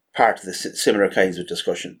is part of the similar kinds of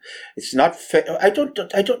discussion. It's not fair. I don't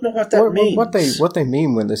know what that means. What they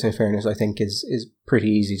mean when they say fairness, I think, is pretty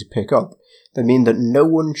easy to pick up. They mean that no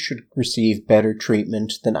one should receive better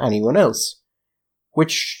treatment than anyone else,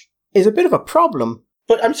 which is a bit of a problem.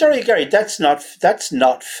 But I'm sorry, Gary, that's not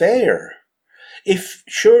fair. If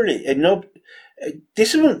surely,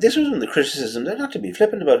 this was one of the criticisms, not to be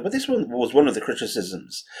flippant about it, but this one was one of the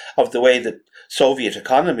criticisms of the way that Soviet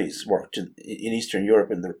economies worked in Eastern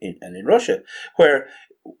Europe and in Russia, where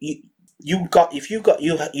you did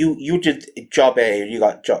job A and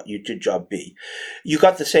you did job B, you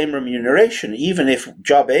got the same remuneration, even if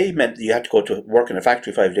job A meant that you had to go to work in a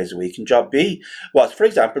factory 5 days a week, and job B was, for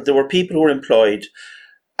example, there were people who were employed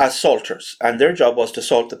as salters, and their job was to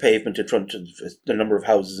salt the pavement in front of the number of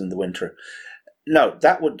houses in the winter. Now,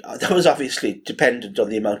 that was obviously dependent on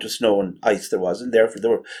the amount of snow and ice there was, and therefore there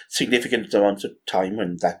were significant amounts of time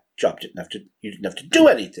when that job you didn't have to do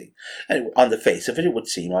anything. And on the face of it, it would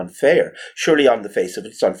seem unfair. Surely on the face of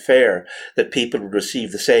it, it's unfair that people would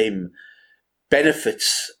receive the same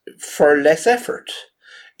benefits for less effort.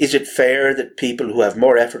 Is it fair that people who have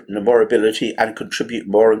more effort and more ability and contribute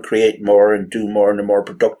more and create more and do more and are more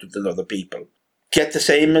productive than other people get the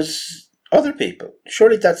same as other people?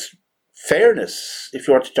 Surely that's fairness, if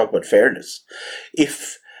you want to talk about fairness.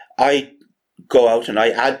 If I go out and I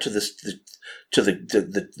add to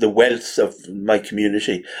the wealth of my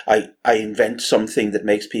community, I invent something that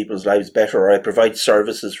makes people's lives better, or I provide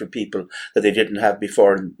services for people that they didn't have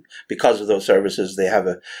before, and because of those services they have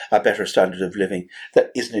a better standard of living,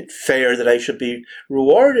 isn't it fair that I should be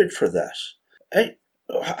rewarded for that?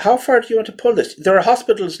 How far do you want to pull this? There are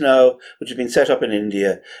hospitals now which have been set up in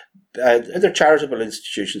India, they're charitable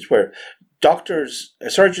institutions where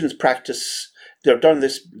surgeons practice. They're done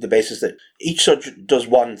this the basis that each surgeon does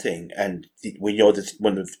one thing, and we know that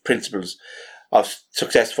one of the principles of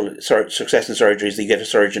success in surgery is you get a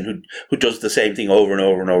surgeon who does the same thing over and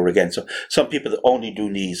over and over again. So some people that only do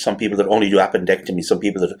knees, some people that only do appendectomy, some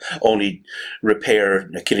people that only repair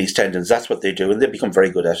Achilles tendons. That's what they do, and they become very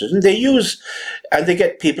good at it. And they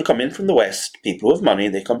get people come in from the West, people who have money,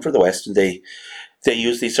 and they come from the West, and they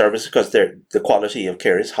use these services because the quality of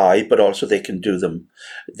care is high, but also they can do them.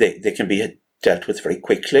 They can be dealt with very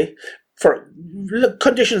quickly for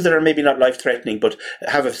conditions that are maybe not life-threatening, but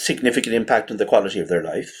have a significant impact on the quality of their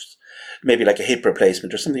lives. Maybe like a hip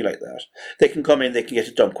replacement or something like that. They can come in, they can get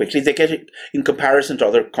it done quickly. They get it, in comparison to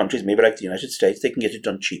other countries, maybe like the United States, they can get it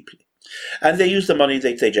done cheaply. And they use the money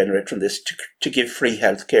that they generate from this to give free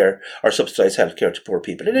healthcare or subsidized healthcare to poor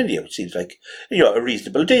people in India, which seems like a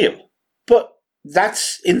reasonable deal. But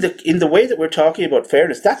that's in the way that we're talking about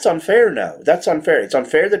fairness. That's unfair now. That's unfair. It's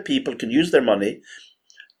unfair that people can use their money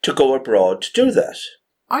to go abroad to do that.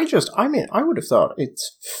 I would have thought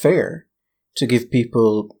it's fair to give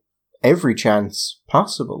people every chance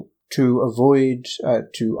possible to avoid,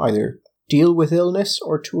 to either deal with illness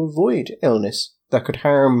or to avoid illness that could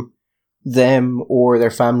harm them or their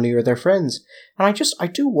family or their friends. And I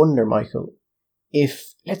do wonder, Michael,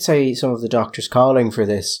 if, let's say, some of the doctors calling for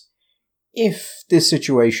this, if this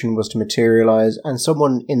situation was to materialise and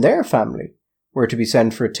someone in their family were to be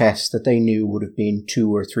sent for a test that they knew would have been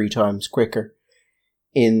 2 or 3 times quicker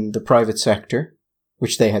in the private sector,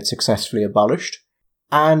 which they had successfully abolished,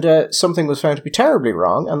 and something was found to be terribly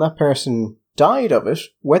wrong and that person died of it,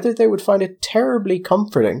 whether they would find it terribly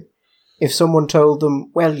comforting if someone told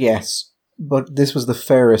them, well, yes, but this was the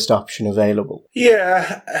fairest option available.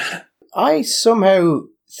 Yeah. I somehow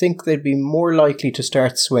think they'd be more likely to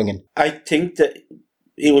start swinging. I think that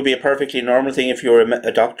it would be a perfectly normal thing if you were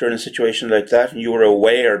a doctor in a situation like that and you were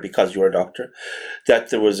aware, because you were a doctor, that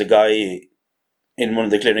there was a guy in one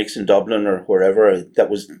of the clinics in Dublin or wherever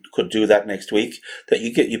that could do that next week, that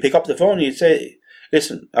you pick up the phone and you'd say,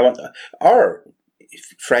 listen,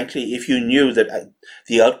 frankly, if you knew that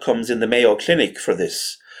the outcomes in the Mayo Clinic for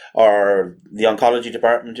this, or the oncology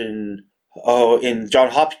department in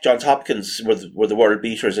Johns Hopkins were the world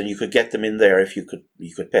beaters, and you could get them in there if you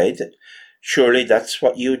could pay it. Surely that's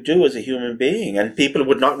what you would do as a human being, and people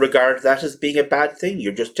would not regard that as being a bad thing.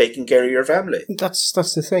 You're just taking care of your family. That's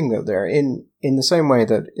the thing, though. There, in the same way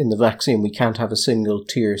that in the vaccine we can't have a single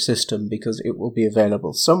tier system because it will be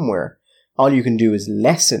available somewhere. All you can do is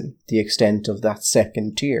lessen the extent of that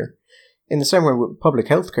second tier. In the same way with public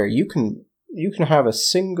healthcare, you can have a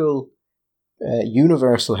single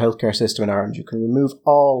universal healthcare system in Ireland. You can remove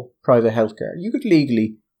all private healthcare. You could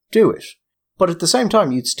legally do it. But at the same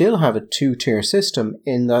time, you'd still have a 2-tier system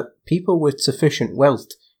in that people with sufficient wealth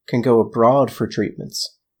can go abroad for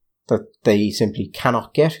treatments that they simply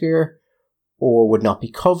cannot get here, or would not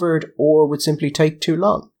be covered, or would simply take too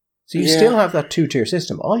long. So you still have that 2-tier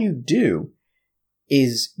system. All you do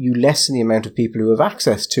is you lessen the amount of people who have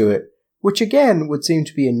access to it, which again would seem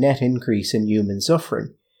to be a net increase in human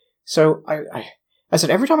suffering. So I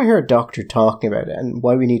said, every time I hear a doctor talking about it and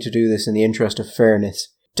why we need to do this in the interest of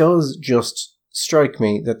fairness, it does just strike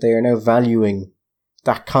me that they are now valuing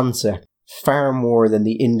that concept far more than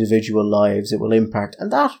the individual lives it will impact. And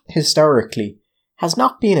that, historically, has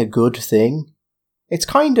not been a good thing. It's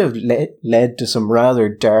kind of led to some rather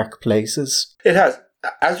dark places. It has.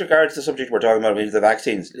 As regards the subject we're talking about, the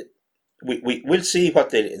vaccines, we'll see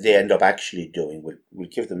what they end up actually doing. We'll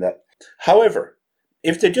give them that. However,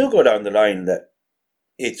 if they do go down the line that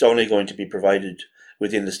it's only going to be provided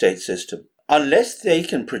within the state system, unless they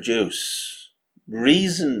can produce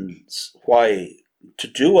reasons why to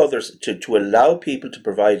do others, to allow people to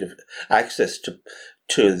provide access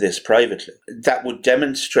to this privately, that would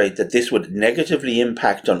demonstrate that this would negatively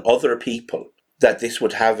impact on other people, that this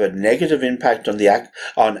would have a negative impact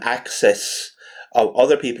on access of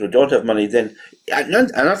other people who don't have money, then I'm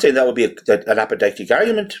not saying that would be an apodictic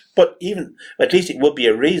argument, but even at least it would be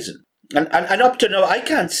a reason. And up to now, I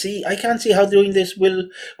can't see how doing this will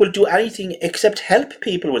do anything except help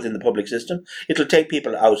people within the public system. It'll take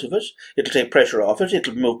people out of it. It'll take pressure off it.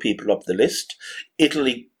 It'll move people up the list.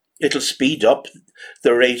 It'll speed up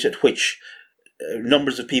the rate at which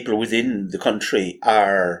numbers of people within the country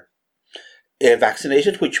are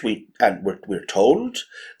vaccinated, which we're told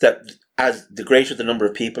that as the greater the number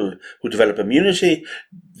of people who develop immunity,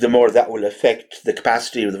 the more that will affect the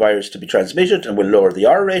capacity of the virus to be transmitted and will lower the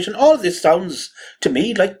R rate. And all of this sounds to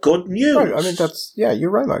me like good news. Right, I mean,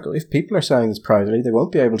 you're right, Michael. If people are selling this privately, they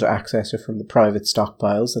won't be able to access it from the private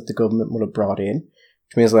stockpiles that the government will have brought in,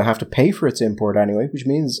 which means they'll have to pay for its import anyway, which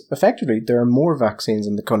means effectively there are more vaccines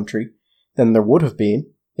in the country than there would have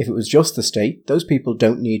been if it was just the state. Those people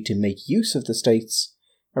don't need to make use of the state's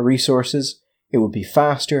resources. It would be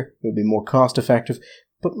faster, it would be more cost effective.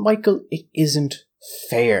 But Michael, it isn't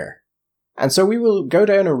fair. And so we will go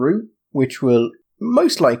down a route which will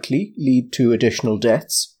most likely lead to additional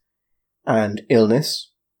deaths and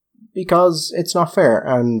illness, because it's not fair,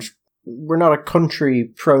 and we're not a country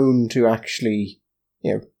prone to actually,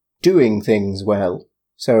 doing things well.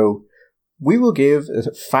 So we will give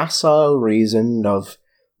a facile reason of,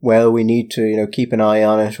 well, we need to, keep an eye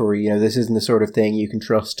on it, or, this isn't the sort of thing you can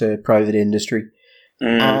trust to private industry.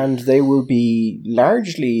 And they will be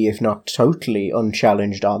largely, if not totally,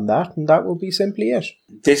 unchallenged on that, and that will be simply it.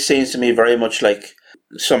 This seems to me very much like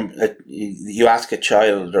you ask a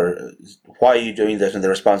child, or why are you doing that, and the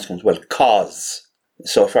response comes, well, cause.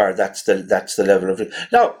 So far, that's the level of it.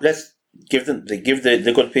 Now, let's give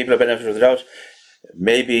the good people a benefit of the doubt.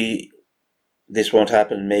 Maybe this won't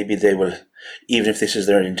happen. Maybe they will, even if this is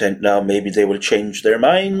their intent now, maybe they will change their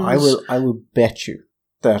minds. I will bet you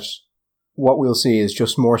that what we'll see is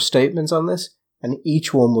just more statements on this, and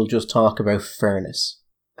each one will just talk about fairness.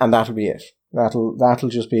 And that'll be it. That'll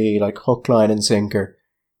just be like hook, line and sinker.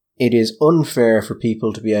 It is unfair for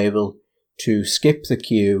people to be able to skip the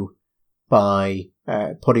queue by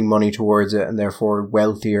putting money towards it and therefore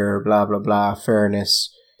wealthier, blah, blah, blah,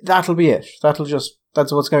 fairness. That'll be it. That's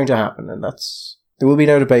what's going to happen, and there will be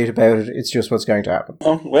no debate about it. It's just what's going to happen.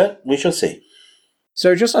 Oh, well, we shall see.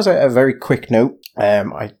 So just as a very quick note,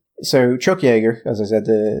 so Chuck Yeager, as I said,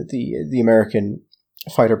 the American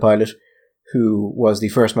fighter pilot who was the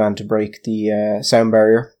first man to break the sound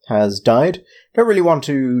barrier, has died. Don't really want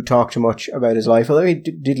to talk too much about his life, although he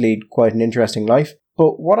did lead quite an interesting life.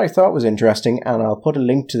 But what I thought was interesting, and I'll put a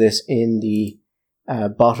link to this in the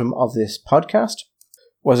bottom of this podcast,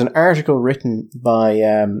 was an article written by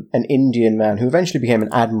an Indian man who eventually became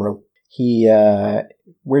an admiral. He,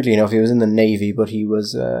 weirdly enough, he was in the Navy, but he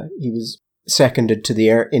was seconded to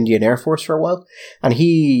the Indian Air Force for a while, and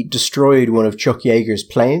he destroyed one of Chuck Yeager's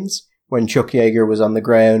planes when Chuck Yeager was on the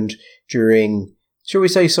ground during, shall we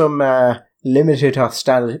say, some limited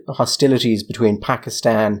hostilities between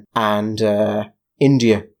Pakistan and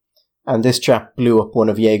India. And this chap blew up one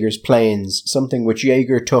of Yeager's planes, something which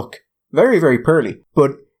Yeager took very, very poorly.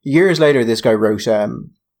 But years later, this guy wrote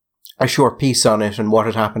a short piece on it and what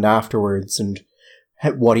had happened afterwards and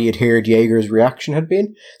what he had heard Yeager's reaction had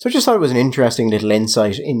been. So I just thought it was an interesting little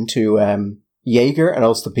insight into Yeager and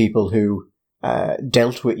also the people who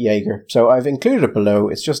dealt with Yeager. So I've included it below.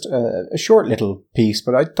 It's just a short little piece,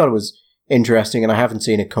 but I thought it was interesting and I haven't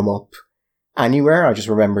seen it come up anywhere. I just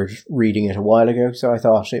remembered reading it a while ago, so I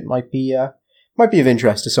thought it might be of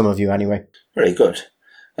interest to some of you anyway. Very good.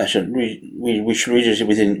 We should read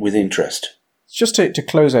it with interest. Just to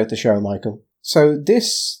close out the show, Michael. So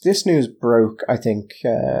this news broke, I think,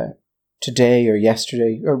 today or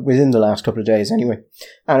yesterday, or within the last couple of days anyway.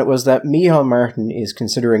 And it was that Micheál Martin is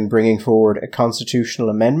considering bringing forward a constitutional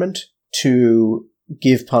amendment to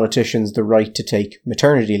give politicians the right to take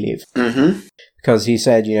maternity leave. Mm-hmm. Because he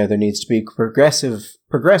said, there needs to be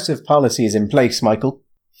progressive policies in place, Michael.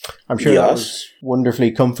 I'm sure that was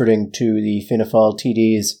wonderfully comforting to the Fianna Fáil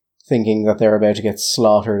TDs, thinking that they're about to get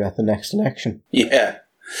slaughtered at the next election. Yeah,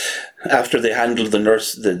 after they handled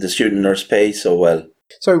the student nurse pay so well.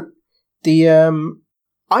 So,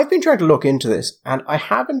 I've been trying to look into this, and I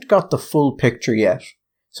haven't got the full picture yet.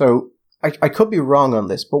 So, I could be wrong on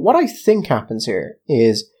this, but what I think happens here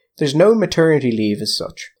is there's no maternity leave as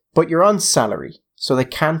such, but you're on salary, so they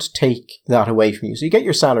can't take that away from you. So you get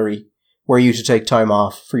your salary were you to take time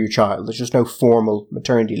off for your child. There's just no formal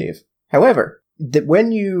maternity leave. However,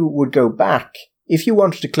 when you would go back, if you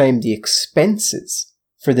wanted to claim the expenses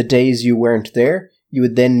for the days you weren't there, you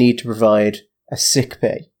would then need to provide a sick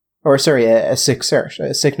pay. Or, sorry, a sick cert,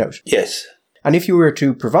 a sick note. Yes. And if you were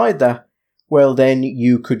to provide that, well, then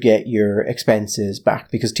you could get your expenses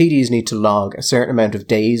back, because TDs need to log a certain amount of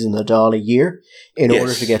days in the Dáil a year in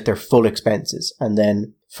order to get their full expenses. And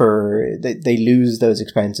then they lose those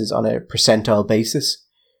expenses on a percentile basis.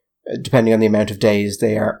 Depending on the amount of days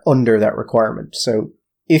they are under that requirement. So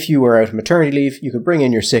if you were out of maternity leave, you could bring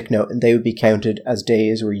in your sick note and they would be counted as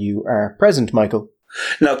days where you are present, Michael.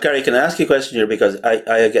 Now, Gary, can I ask you a question here, because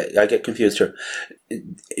I get confused here.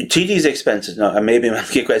 TD's expenses, now, and maybe I'm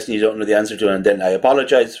asking a question you don't know the answer to, and then I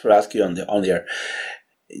apologise for asking you on the air.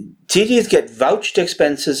 TDs get vouched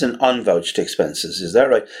expenses and unvouched expenses, is that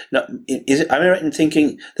right? Now, am I right in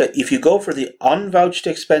thinking that if you go for the unvouched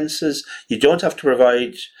expenses, you don't have to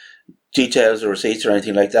provide details or receipts or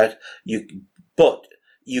anything like that, but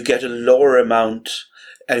you get a lower amount?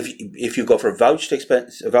 And if you go for a vouched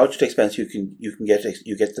expense, you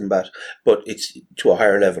get them back, but it's to a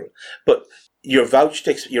higher level. But your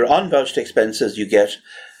unvouched expenses you get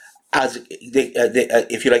as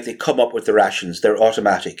if you like, they come up with the rations. They're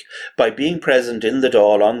automatic by being present in the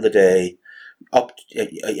Dáil on the day. I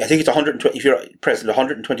think it's 120. If you're present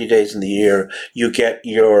 120 days in the year, you get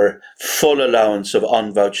your full allowance of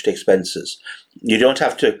unvouched expenses. You don't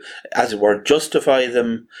have to, as it were, justify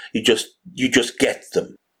them. You just get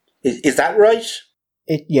them. Is that right?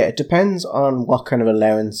 It depends on what kind of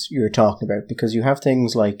allowance you're talking about, because you have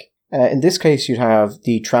things like, in this case, you'd have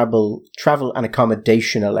the travel and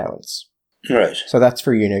accommodation allowance. Right. So that's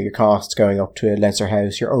for, your costs going up to a lesser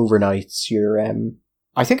house, your overnights, your,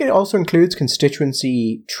 I think it also includes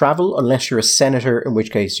constituency travel, unless you're a senator, in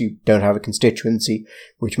which case you don't have a constituency,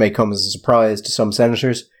 which may come as a surprise to some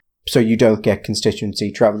senators. so you don't get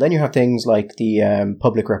constituency travel. Then you have things like the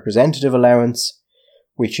public representative allowance,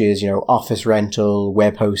 which is, office rental,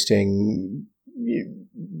 web hosting,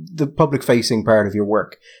 the public-facing part of your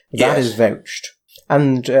work. That is vouched.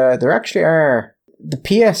 And there actually are the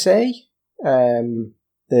PSA,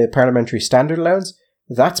 the Parliamentary Standard Allowance,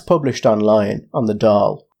 that's published online on the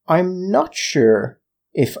Dáil. I'm not sure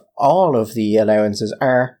if all of the allowances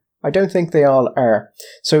are. I don't think they all are.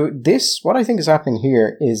 So what I think is happening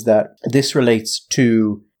here is that this relates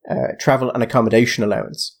to travel and accommodation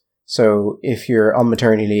allowance. So if you're on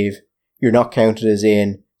maternity leave, you're not counted as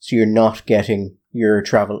in, so you're not getting your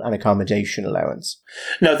travel and accommodation allowance.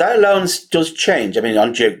 Now that allowance does change. I mean,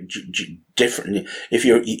 on different. If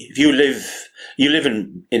you live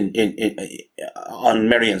on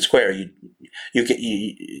Merrion Square,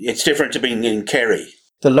 it's different to being in Kerry.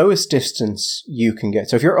 The lowest distance you can get.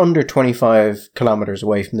 So if you're under 25 kilometres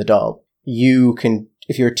away from the Dáil, you can.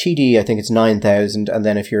 If you're a TD, I think it's 9,000, and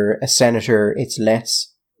then if you're a senator, it's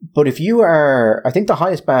less. But if you are, I think the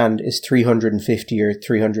highest band is 350 or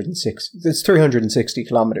 306. It's 360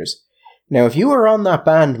 kilometres. Now, if you are on that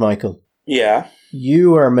band, Michael,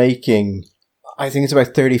 you are making, I think it's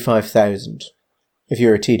about 35,000 if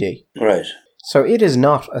you're a TD. Right. So it is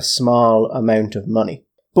not a small amount of money.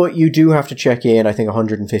 But you do have to check in, I think,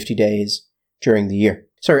 150 days during the year.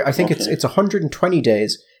 Sorry, I think it's 120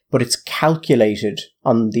 days, but it's calculated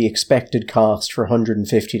on the expected cost for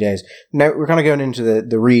 150 days. Now, we're kind of going into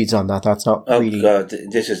the reads on that. That's not really... Oh, God,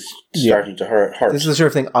 this is starting to hurt. This is the sort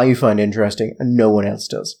of thing I find interesting and no one else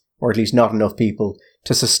does, or at least not enough people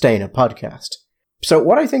to sustain a podcast. So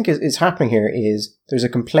what I think is happening here is there's a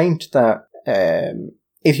complaint that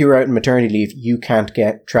if you're out on maternity leave, you can't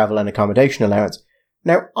get travel and accommodation allowance.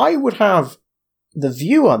 Now, I would have the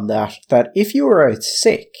view on that if you are out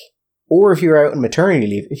sick, or if you're out on maternity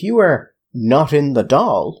leave, if you are not in the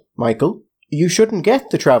Dáil, Michael, you shouldn't get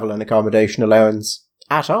the travel and accommodation allowance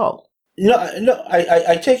at all. No,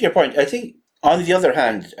 I take your point. I think, on the other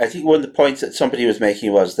hand, I think one of the points that somebody was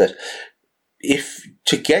making was that if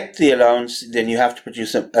to get the allowance, then you have to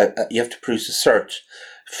produce a cert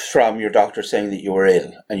from your doctor saying that you were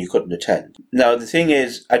ill and you couldn't attend. Now, the thing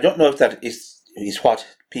is, I don't know if that is what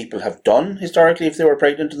people have done historically if they were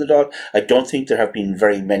pregnant in the Dáil. I don't think there have been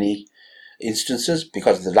very many instances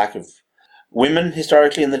because of the lack of women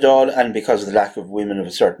historically in the Dáil and because of the lack of women of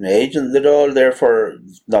a certain age in the Dáil, therefore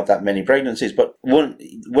not that many pregnancies. But one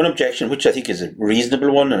objection, which I think is a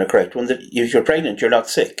reasonable one and a correct one, that if you're pregnant, you're not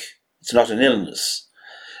sick. It's not an illness.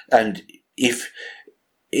 And if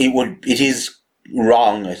it is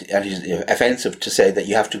wrong and it is offensive to say that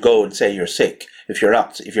you have to go and say you're sick if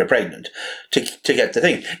you're pregnant to get the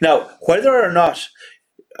thing. Now, whether or not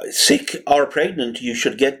sick or pregnant, you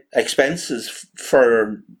should get expenses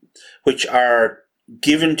for which are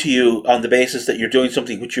given to you on the basis that you're doing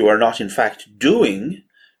something which you are not in fact doing.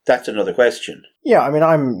 That's another question. Yeah, I mean,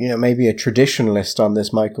 I'm maybe a traditionalist on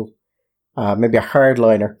this, Michael, maybe a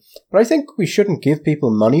hardliner, but I think we shouldn't give people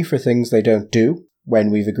money for things they don't do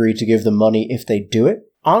when we've agreed to give them money if they do it.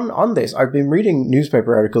 On this, I've been reading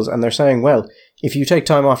newspaper articles and they're saying, well, if you take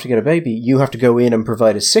time off to get a baby, you have to go in and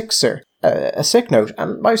provide a sick note.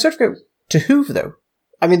 And my certificate, to who though?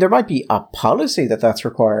 I mean, there might be a policy that's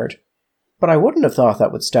required, but I wouldn't have thought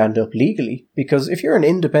that would stand up legally, because if you're an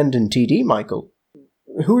independent TD, Michael,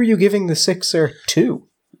 who are you giving the sick cert to?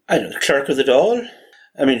 I don't know, clerk of the Dáil.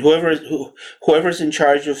 I mean, whoever's in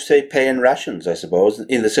charge of, say, paying rations, I suppose,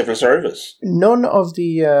 in the civil service. None of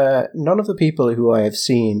the people who I have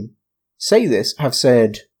seen say this have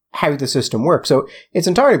said how the system works. So it's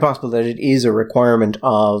entirely possible that it is a requirement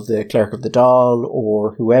of the clerk of the Dáil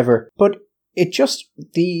or whoever. But it just,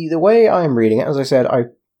 the way I'm reading it, as I said,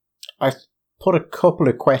 I put a couple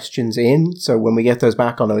of questions in, so when we get those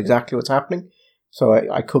back, I'll know exactly what's happening. So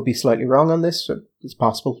I could be slightly wrong on this. So it's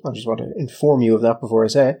possible. I just want to inform you of that before I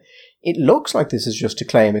say it. It looks like this is just to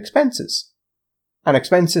claim expenses. And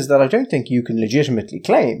expenses that I don't think you can legitimately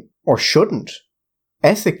claim, or shouldn't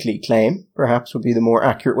ethically claim, perhaps would be the more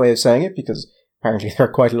accurate way of saying it, because apparently there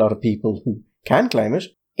are quite a lot of people who can claim it.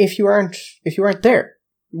 If you aren't there,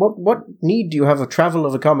 what need do you have of travel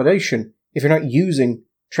of accommodation if you're not using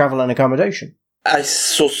travel and accommodation? I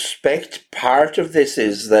suspect part of this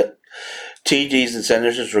is that TDs and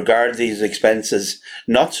senators regard these expenses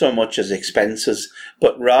not so much as expenses,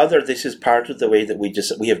 but rather this is part of the way that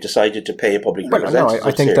we have decided to pay a public representative. No,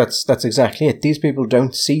 I think that's exactly it. These people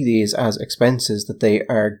don't see these as expenses that they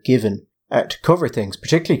are given to cover things,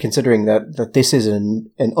 particularly considering that this is an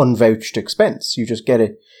unvouched expense. You just get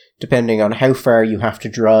it depending on how far you have to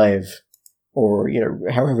drive, or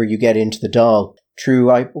however you get into the Dáil.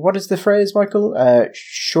 through, what is the phrase, Michael?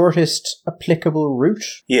 Shortest applicable route?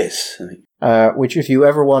 Yes. Which, if you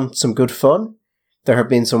ever want some good fun, there have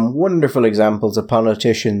been some wonderful examples of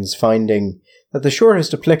politicians finding that the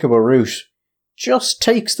shortest applicable route just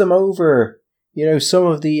takes them over, some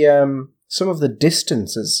of the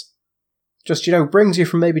distances. Just, brings you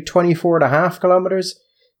from maybe 24.5 kilometres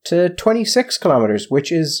to 26 kilometres,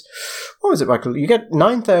 which is, what was it, Michael? You get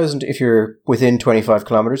 9,000 if you're within 25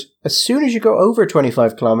 kilometres. As soon as you go over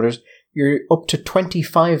 25 kilometres, you're up to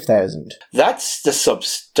 25,000. That's the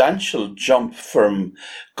substantial jump from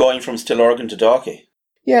going from Stillorgan to Dalkey.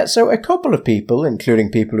 Yeah, so a couple of people, including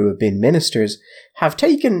people who have been ministers, have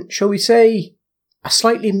taken, shall we say, a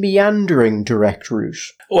slightly meandering direct route.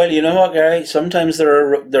 Well, you know what, Gary? Sometimes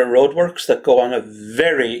there are roadworks that go on a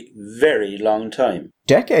very, very long time.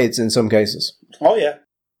 Decades in some cases. Oh, yeah.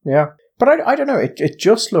 Yeah. But I don't know, it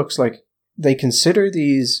just looks like they consider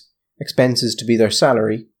these expenses to be their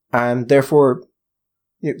salary, and therefore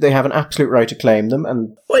they have an absolute right to claim them.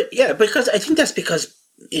 And well, yeah, because I think that's because,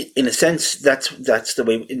 in a sense, that's the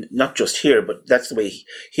way, not just here, but that's the way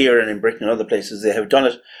here and in Britain and other places they have done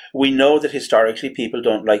it. We know that historically people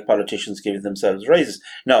don't like politicians giving themselves raises.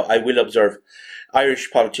 Now, I will observe,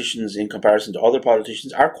 Irish politicians, in comparison to other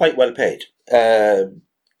politicians, are quite well paid.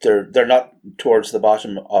 They're not towards the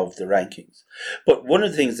bottom of the rankings. But one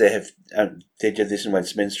of the things they have, and they did this in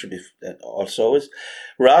Westminster also, is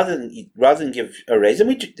rather than give a raise,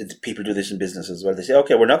 and people do this in business as well. They say,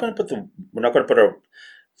 okay, we're not going to put our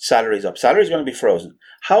salaries up. Salaries are going to be frozen.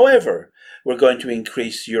 However, we're going to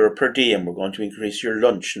increase your per diem. We're going to increase your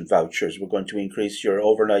lunch and vouchers. We're going to increase your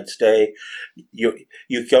overnight stay. You're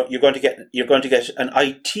going to get an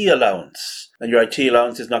IT allowance, and your IT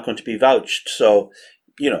allowance is not going to be vouched. So,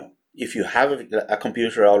 if you have a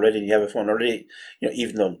computer already and you have a phone already,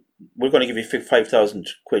 even though we're going to give you 5,000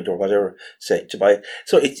 quid or whatever, say, to buy it.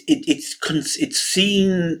 So it's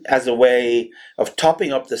seen as a way of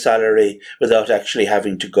topping up the salary without actually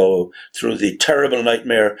having to go through the terrible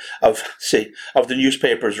nightmare of the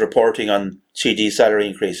newspapers reporting on TD salary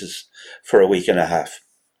increases for a week and a half.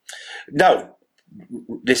 Now,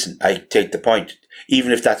 listen, I take the point.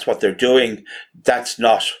 Even if that's what they're doing, that's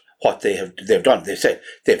not what they've done. They say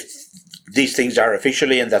these things are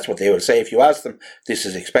officially, and that's what they will say if you ask them. This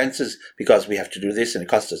is expenses because we have to do this and it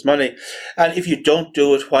costs us money. And if you don't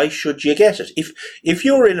do it, why should you get it? If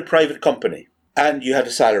you were in a private company and you had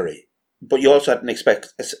a salary, but you also had an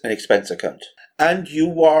expense account, and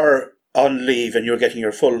you are on leave and you're getting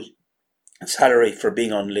your full salary for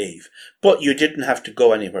being on leave, but you didn't have to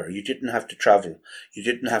go anywhere, you didn't have to travel, you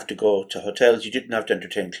didn't have to go to hotels, you didn't have to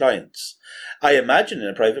entertain clients, I imagine in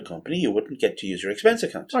a private company you wouldn't get to use your expense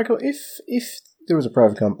account. Michael, if there was a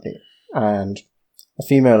private company and a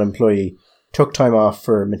female employee took time off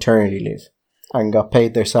for maternity leave and got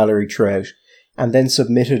paid their salary throughout and then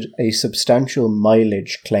submitted a substantial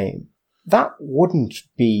mileage claim, that wouldn't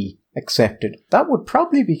be accepted. That would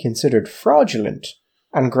probably be considered fraudulent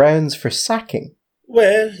and grounds for sacking.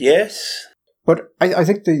 Well, yes. But I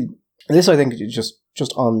think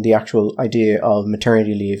just on the actual idea of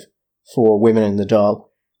maternity leave for women in the Dáil,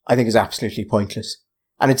 I think is absolutely pointless.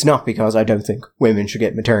 And it's not because I don't think women should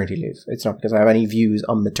get maternity leave. It's not because I have any views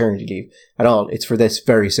on maternity leave at all. It's for this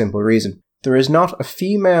very simple reason. There is not a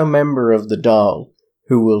female member of the Dáil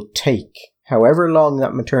who will take however long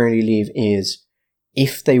that maternity leave is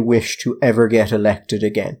if they wish to ever get elected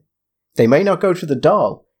again. They may not go to the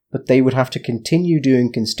Dáil, but they would have to continue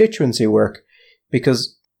doing constituency work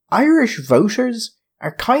because Irish voters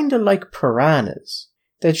are kind of like piranhas.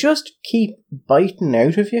 They just keep biting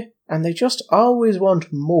out of you, and they just always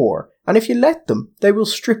want more. And if you let them, they will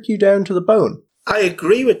strip you down to the bone. I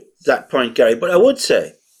agree with that point, Gary, but I would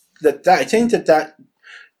say that I think that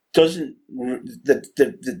doesn't...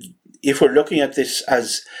 if we're looking at this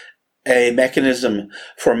as a mechanism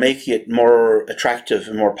for making it more attractive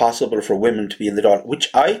and more possible for women to be in the Dáil, which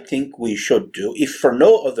I think we should do, if for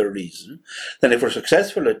no other reason than if we're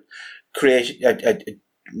successful at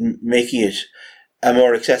making it a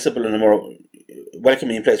more accessible and a more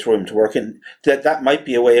welcoming place for women to work in, that might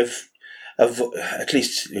be a way of, at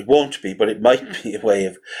least it won't be, but it might be a way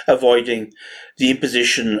of avoiding the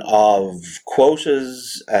imposition of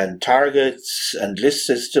quotas and targets and list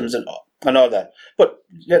systems and all that. But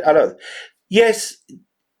yes,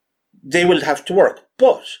 they will have to work.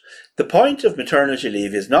 But the point of maternity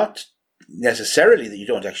leave is not necessarily that you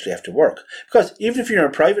don't actually have to work. Because even if you're in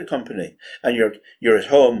a private company and you're at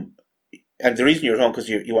home, and the reason you're at home because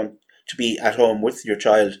you want to be at home with your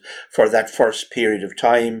child for that first period of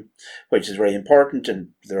time, which is very important, and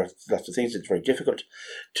there are lots of things it's very difficult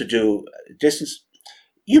to do distance.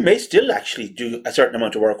 you may still actually do a certain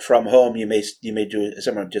amount of work from home. You may do a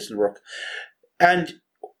certain amount of distant work, and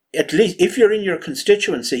at least if you're in your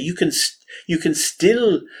constituency, you can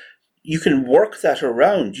still work that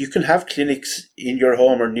around. You can have clinics in your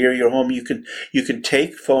home or near your home. You can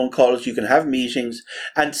take phone calls. You can have meetings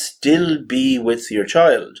and still be with your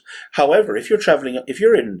child. However, if you're traveling, if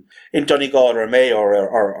you're in Donegal or Mayo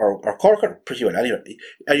or Cork, or pretty well anywhere,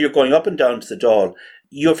 and you're going up and down to the Dáil,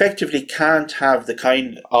 you effectively can't have the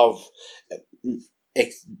kind of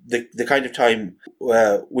the kind of time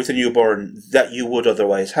with a newborn that you would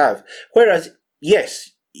otherwise have. Whereas, yes,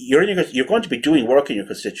 you're going to be doing work in your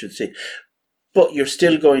constituency, but you're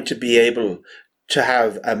still going to be able to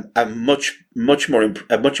have a much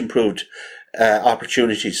improved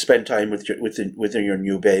opportunity to spend time with your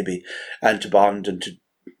new baby, and to bond and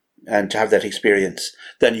to have that experience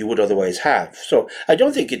than you would otherwise have. So I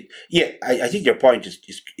don't think it. Yeah, I think your point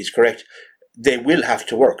is correct. They will have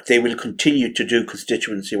to work. They will continue to do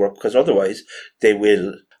constituency work, because otherwise they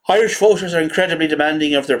will. Irish voters are incredibly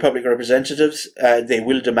demanding of their public representatives. They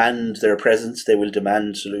will demand their presence. They will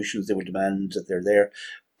demand solutions. They will demand that they're there.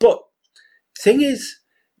 But the thing is,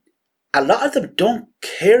 a lot of them don't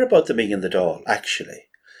care about them being in the Dáil, actually.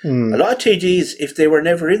 A lot of TDs, if they were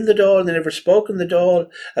never in the Dáil, they never spoke in the Dáil,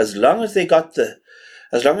 as long as they got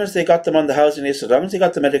them on the housing list, as long as they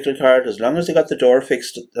got the medical card, as long as they got the door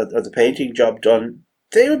fixed or the painting job done,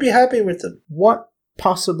 they would be happy with them. What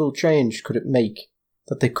possible change could it make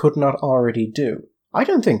that they could not already do? I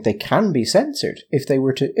don't think they can be censored. If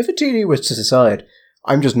a TD was to decide,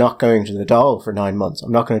 I'm just not going to the Dáil for 9 months,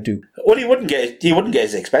 I'm not going to do... Well, he wouldn't get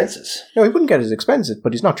his expenses. No, he wouldn't get his expenses,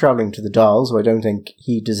 but he's not travelling to the Dáil, so I don't think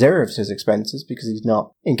he deserves his expenses because he's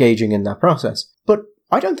not engaging in that process. But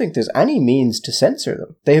I don't think there's any means to censor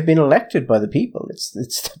them. They have been elected by the people. It's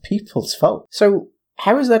the people's fault. So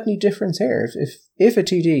how is that any difference here? If a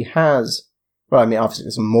TD has... Well, I mean, obviously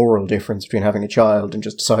there's a moral difference between having a child and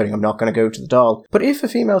just deciding I'm not going to go to the Dáil. But if a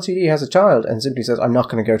female TD has a child and simply says, I'm not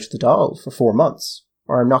going to go to the Dáil for 4 months,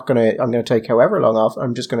 or I'm going to take however long off,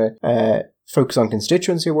 I'm just going to focus on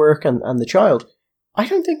constituency work and the child, I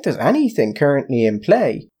don't think there's anything currently in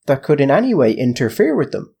play that could in any way interfere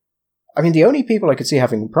with them. I mean, the only people I could see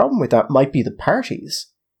having a problem with that might be the parties,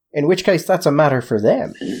 in which case that's a matter for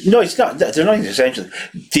them. No, it's not. They're not essential.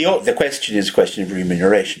 The question is a question of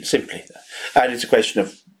remuneration, simply. And it's a question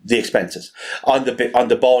of the expenses. On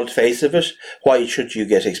the bald face of it, why should you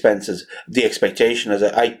get expenses? The expectation,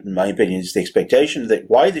 in my opinion, is the expectation that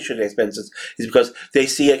why they should get expenses is because they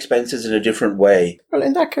see expenses in a different way. Well,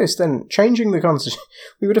 in that case, then, changing the Constitution,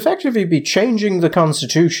 we would effectively be changing the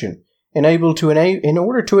Constitution in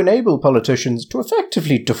order to enable politicians to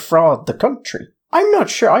effectively defraud the country. I'm not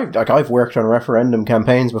sure. I've worked on referendum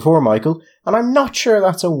campaigns before, Michael, and I'm not sure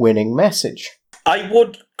that's a winning message. I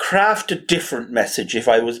would craft a different message if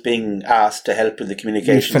I was being asked to help in the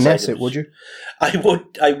communication. You'd finesse it, would you? I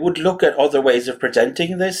would look at other ways of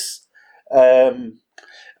presenting this.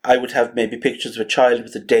 I would have maybe pictures of a child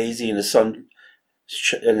with a daisy in a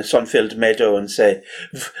sun-filled meadow and say,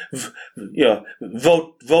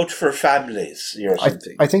 vote for families or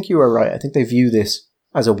something. I think you are right. I think they view this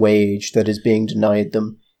as a wage that is being denied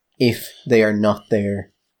them if they are not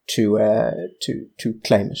there to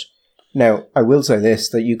claim it. Now, I will say this,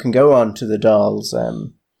 that you can go on to the Dáil's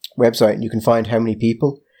website and you can find how many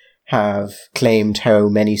people have claimed how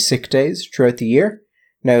many sick days throughout the year.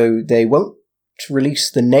 Now, they won't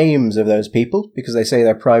release the names of those people because they say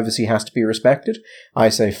their privacy has to be respected. I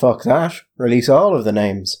say, fuck that. Release all of the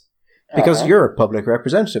names. Because you're a public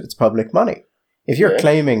representative. It's public money. If you're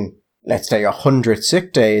claiming, let's say, 100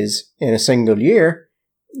 sick days in a single year,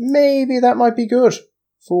 maybe that might be good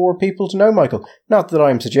for people to know, Michael. Not that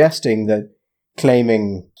I'm suggesting that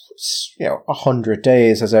claiming, 100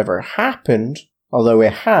 days has ever happened, although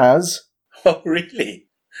it has. Oh, really?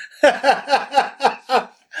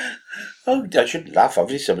 Oh, I shouldn't laugh.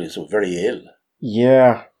 Obviously, somebody's so very ill.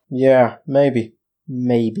 Yeah, maybe.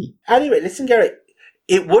 Anyway, listen, Gary,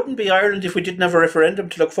 it wouldn't be Ireland if we didn't have a referendum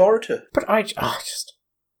to look forward to. But as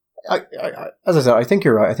I said, I think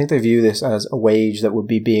you're right. I think they view this as a wage that would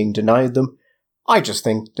be being denied them. I just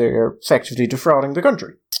think they're effectively defrauding the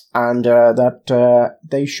country, and that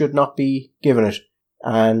they should not be given it.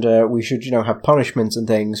 And we should, have punishments and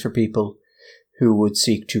things for people who would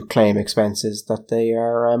seek to claim expenses that they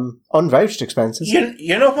are unvouched expenses.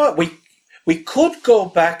 You know what? We could go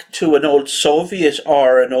back to an old Soviet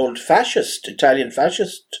or an old Italian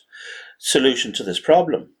fascist solution to this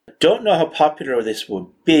problem. Don't know how popular this would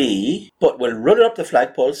be, but we'll run it up the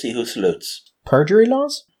flagpole, see who salutes. Perjury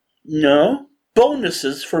laws? No.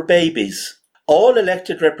 Bonuses for babies. all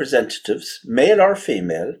elected representatives, male or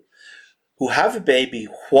female, who have a baby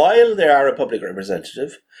while they are a public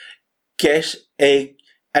representative, get an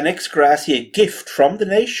ex gratia gift from the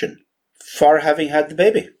nation for having had the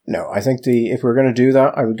baby. No, I think if we're going to do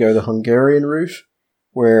that, I would go the Hungarian route,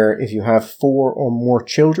 where if you have 4 or more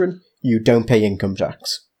children, you don't pay income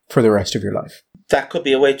tax for the rest of your life. That could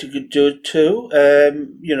be a way to do it too,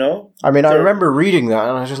 I mean, I remember reading that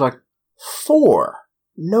and I was just like, 4?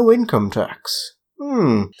 No income tax?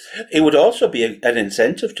 It would also be an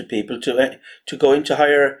incentive to people to go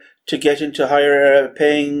into get into higher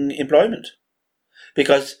paying employment.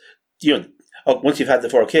 Because, once you've had the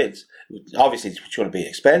 4 kids, obviously it's going to be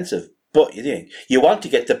expensive, but you want to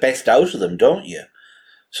get the best out of them, don't you?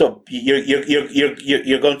 So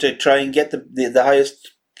you're going to try and get the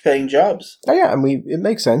highest paying jobs. Oh yeah, and it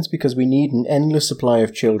makes sense because we need an endless supply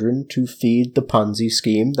of children to feed the Ponzi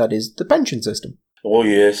scheme that is the pension system. Oh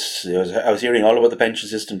yes, I was hearing all about the pension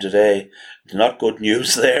system today. Not good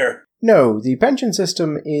news there. No, the pension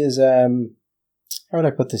system is, how would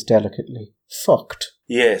I put this delicately? Fucked.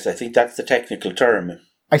 Yes, I think that's the technical term.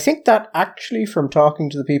 I think that actually, from talking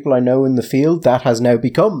to the people I know in the field, that has now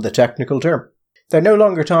become the technical term. They no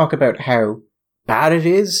longer talk about how bad it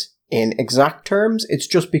is in exact terms. It's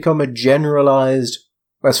just become a generalised,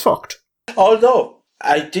 well, it's fucked. Although,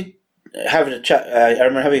 I did have a chat, I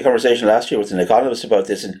remember having a conversation last year with an economist about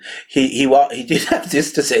this, and he did have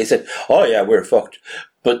this to say. He said, "Oh yeah, we're fucked,"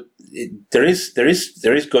 but there is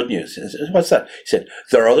good news. What's that? He said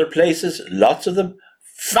there are other places, lots of them,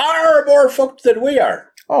 far more fucked than we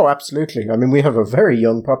are. Oh, absolutely. I mean, we have a very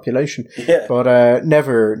young population. Yeah. But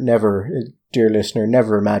never, dear listener,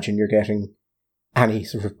 never imagine you're getting any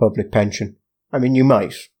sort of public pension. I mean, you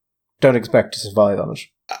might. Don't expect to survive on it.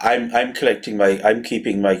 I'm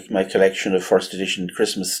keeping my collection of first edition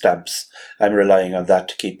Christmas stamps. I'm relying on that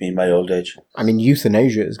to keep me in my old age. I mean,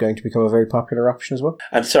 euthanasia is going to become a very popular option as well.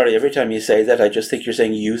 I'm sorry, every time you say that, I just think you're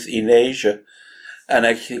saying youth in Asia. And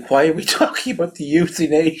I think, why are we talking about the youth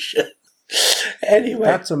in Asia? Anyway.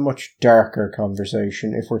 That's a much darker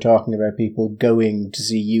conversation if we're talking about people going to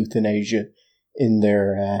see euthanasia in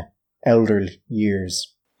their elder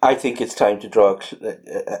years. I think it's time to draw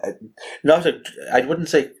I wouldn't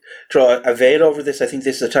say draw a veil over this. I think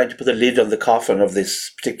this is the time to put the lid on the coffin of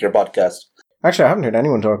this particular podcast. Actually, I haven't heard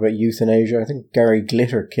anyone talk about euthanasia. I think Gary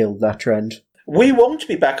Glitter killed that trend. We won't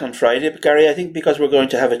be back on Friday, but Gary, I think because we're going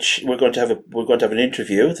to have an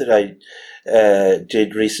interview that I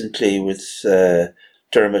did recently with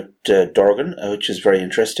Dermot Dorgan, which is very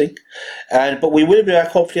interesting, but we will be back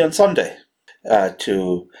hopefully on Sunday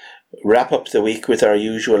to wrap up the week with our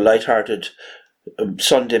usual light-hearted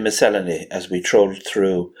Sunday miscellany as we troll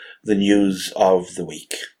through the news of the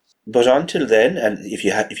week. But until then, and if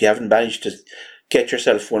you haven't managed to get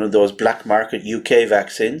yourself one of those black market UK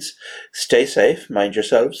vaccines, stay safe, mind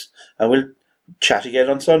yourselves, and we'll chat again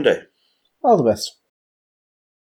on Sunday. All the best.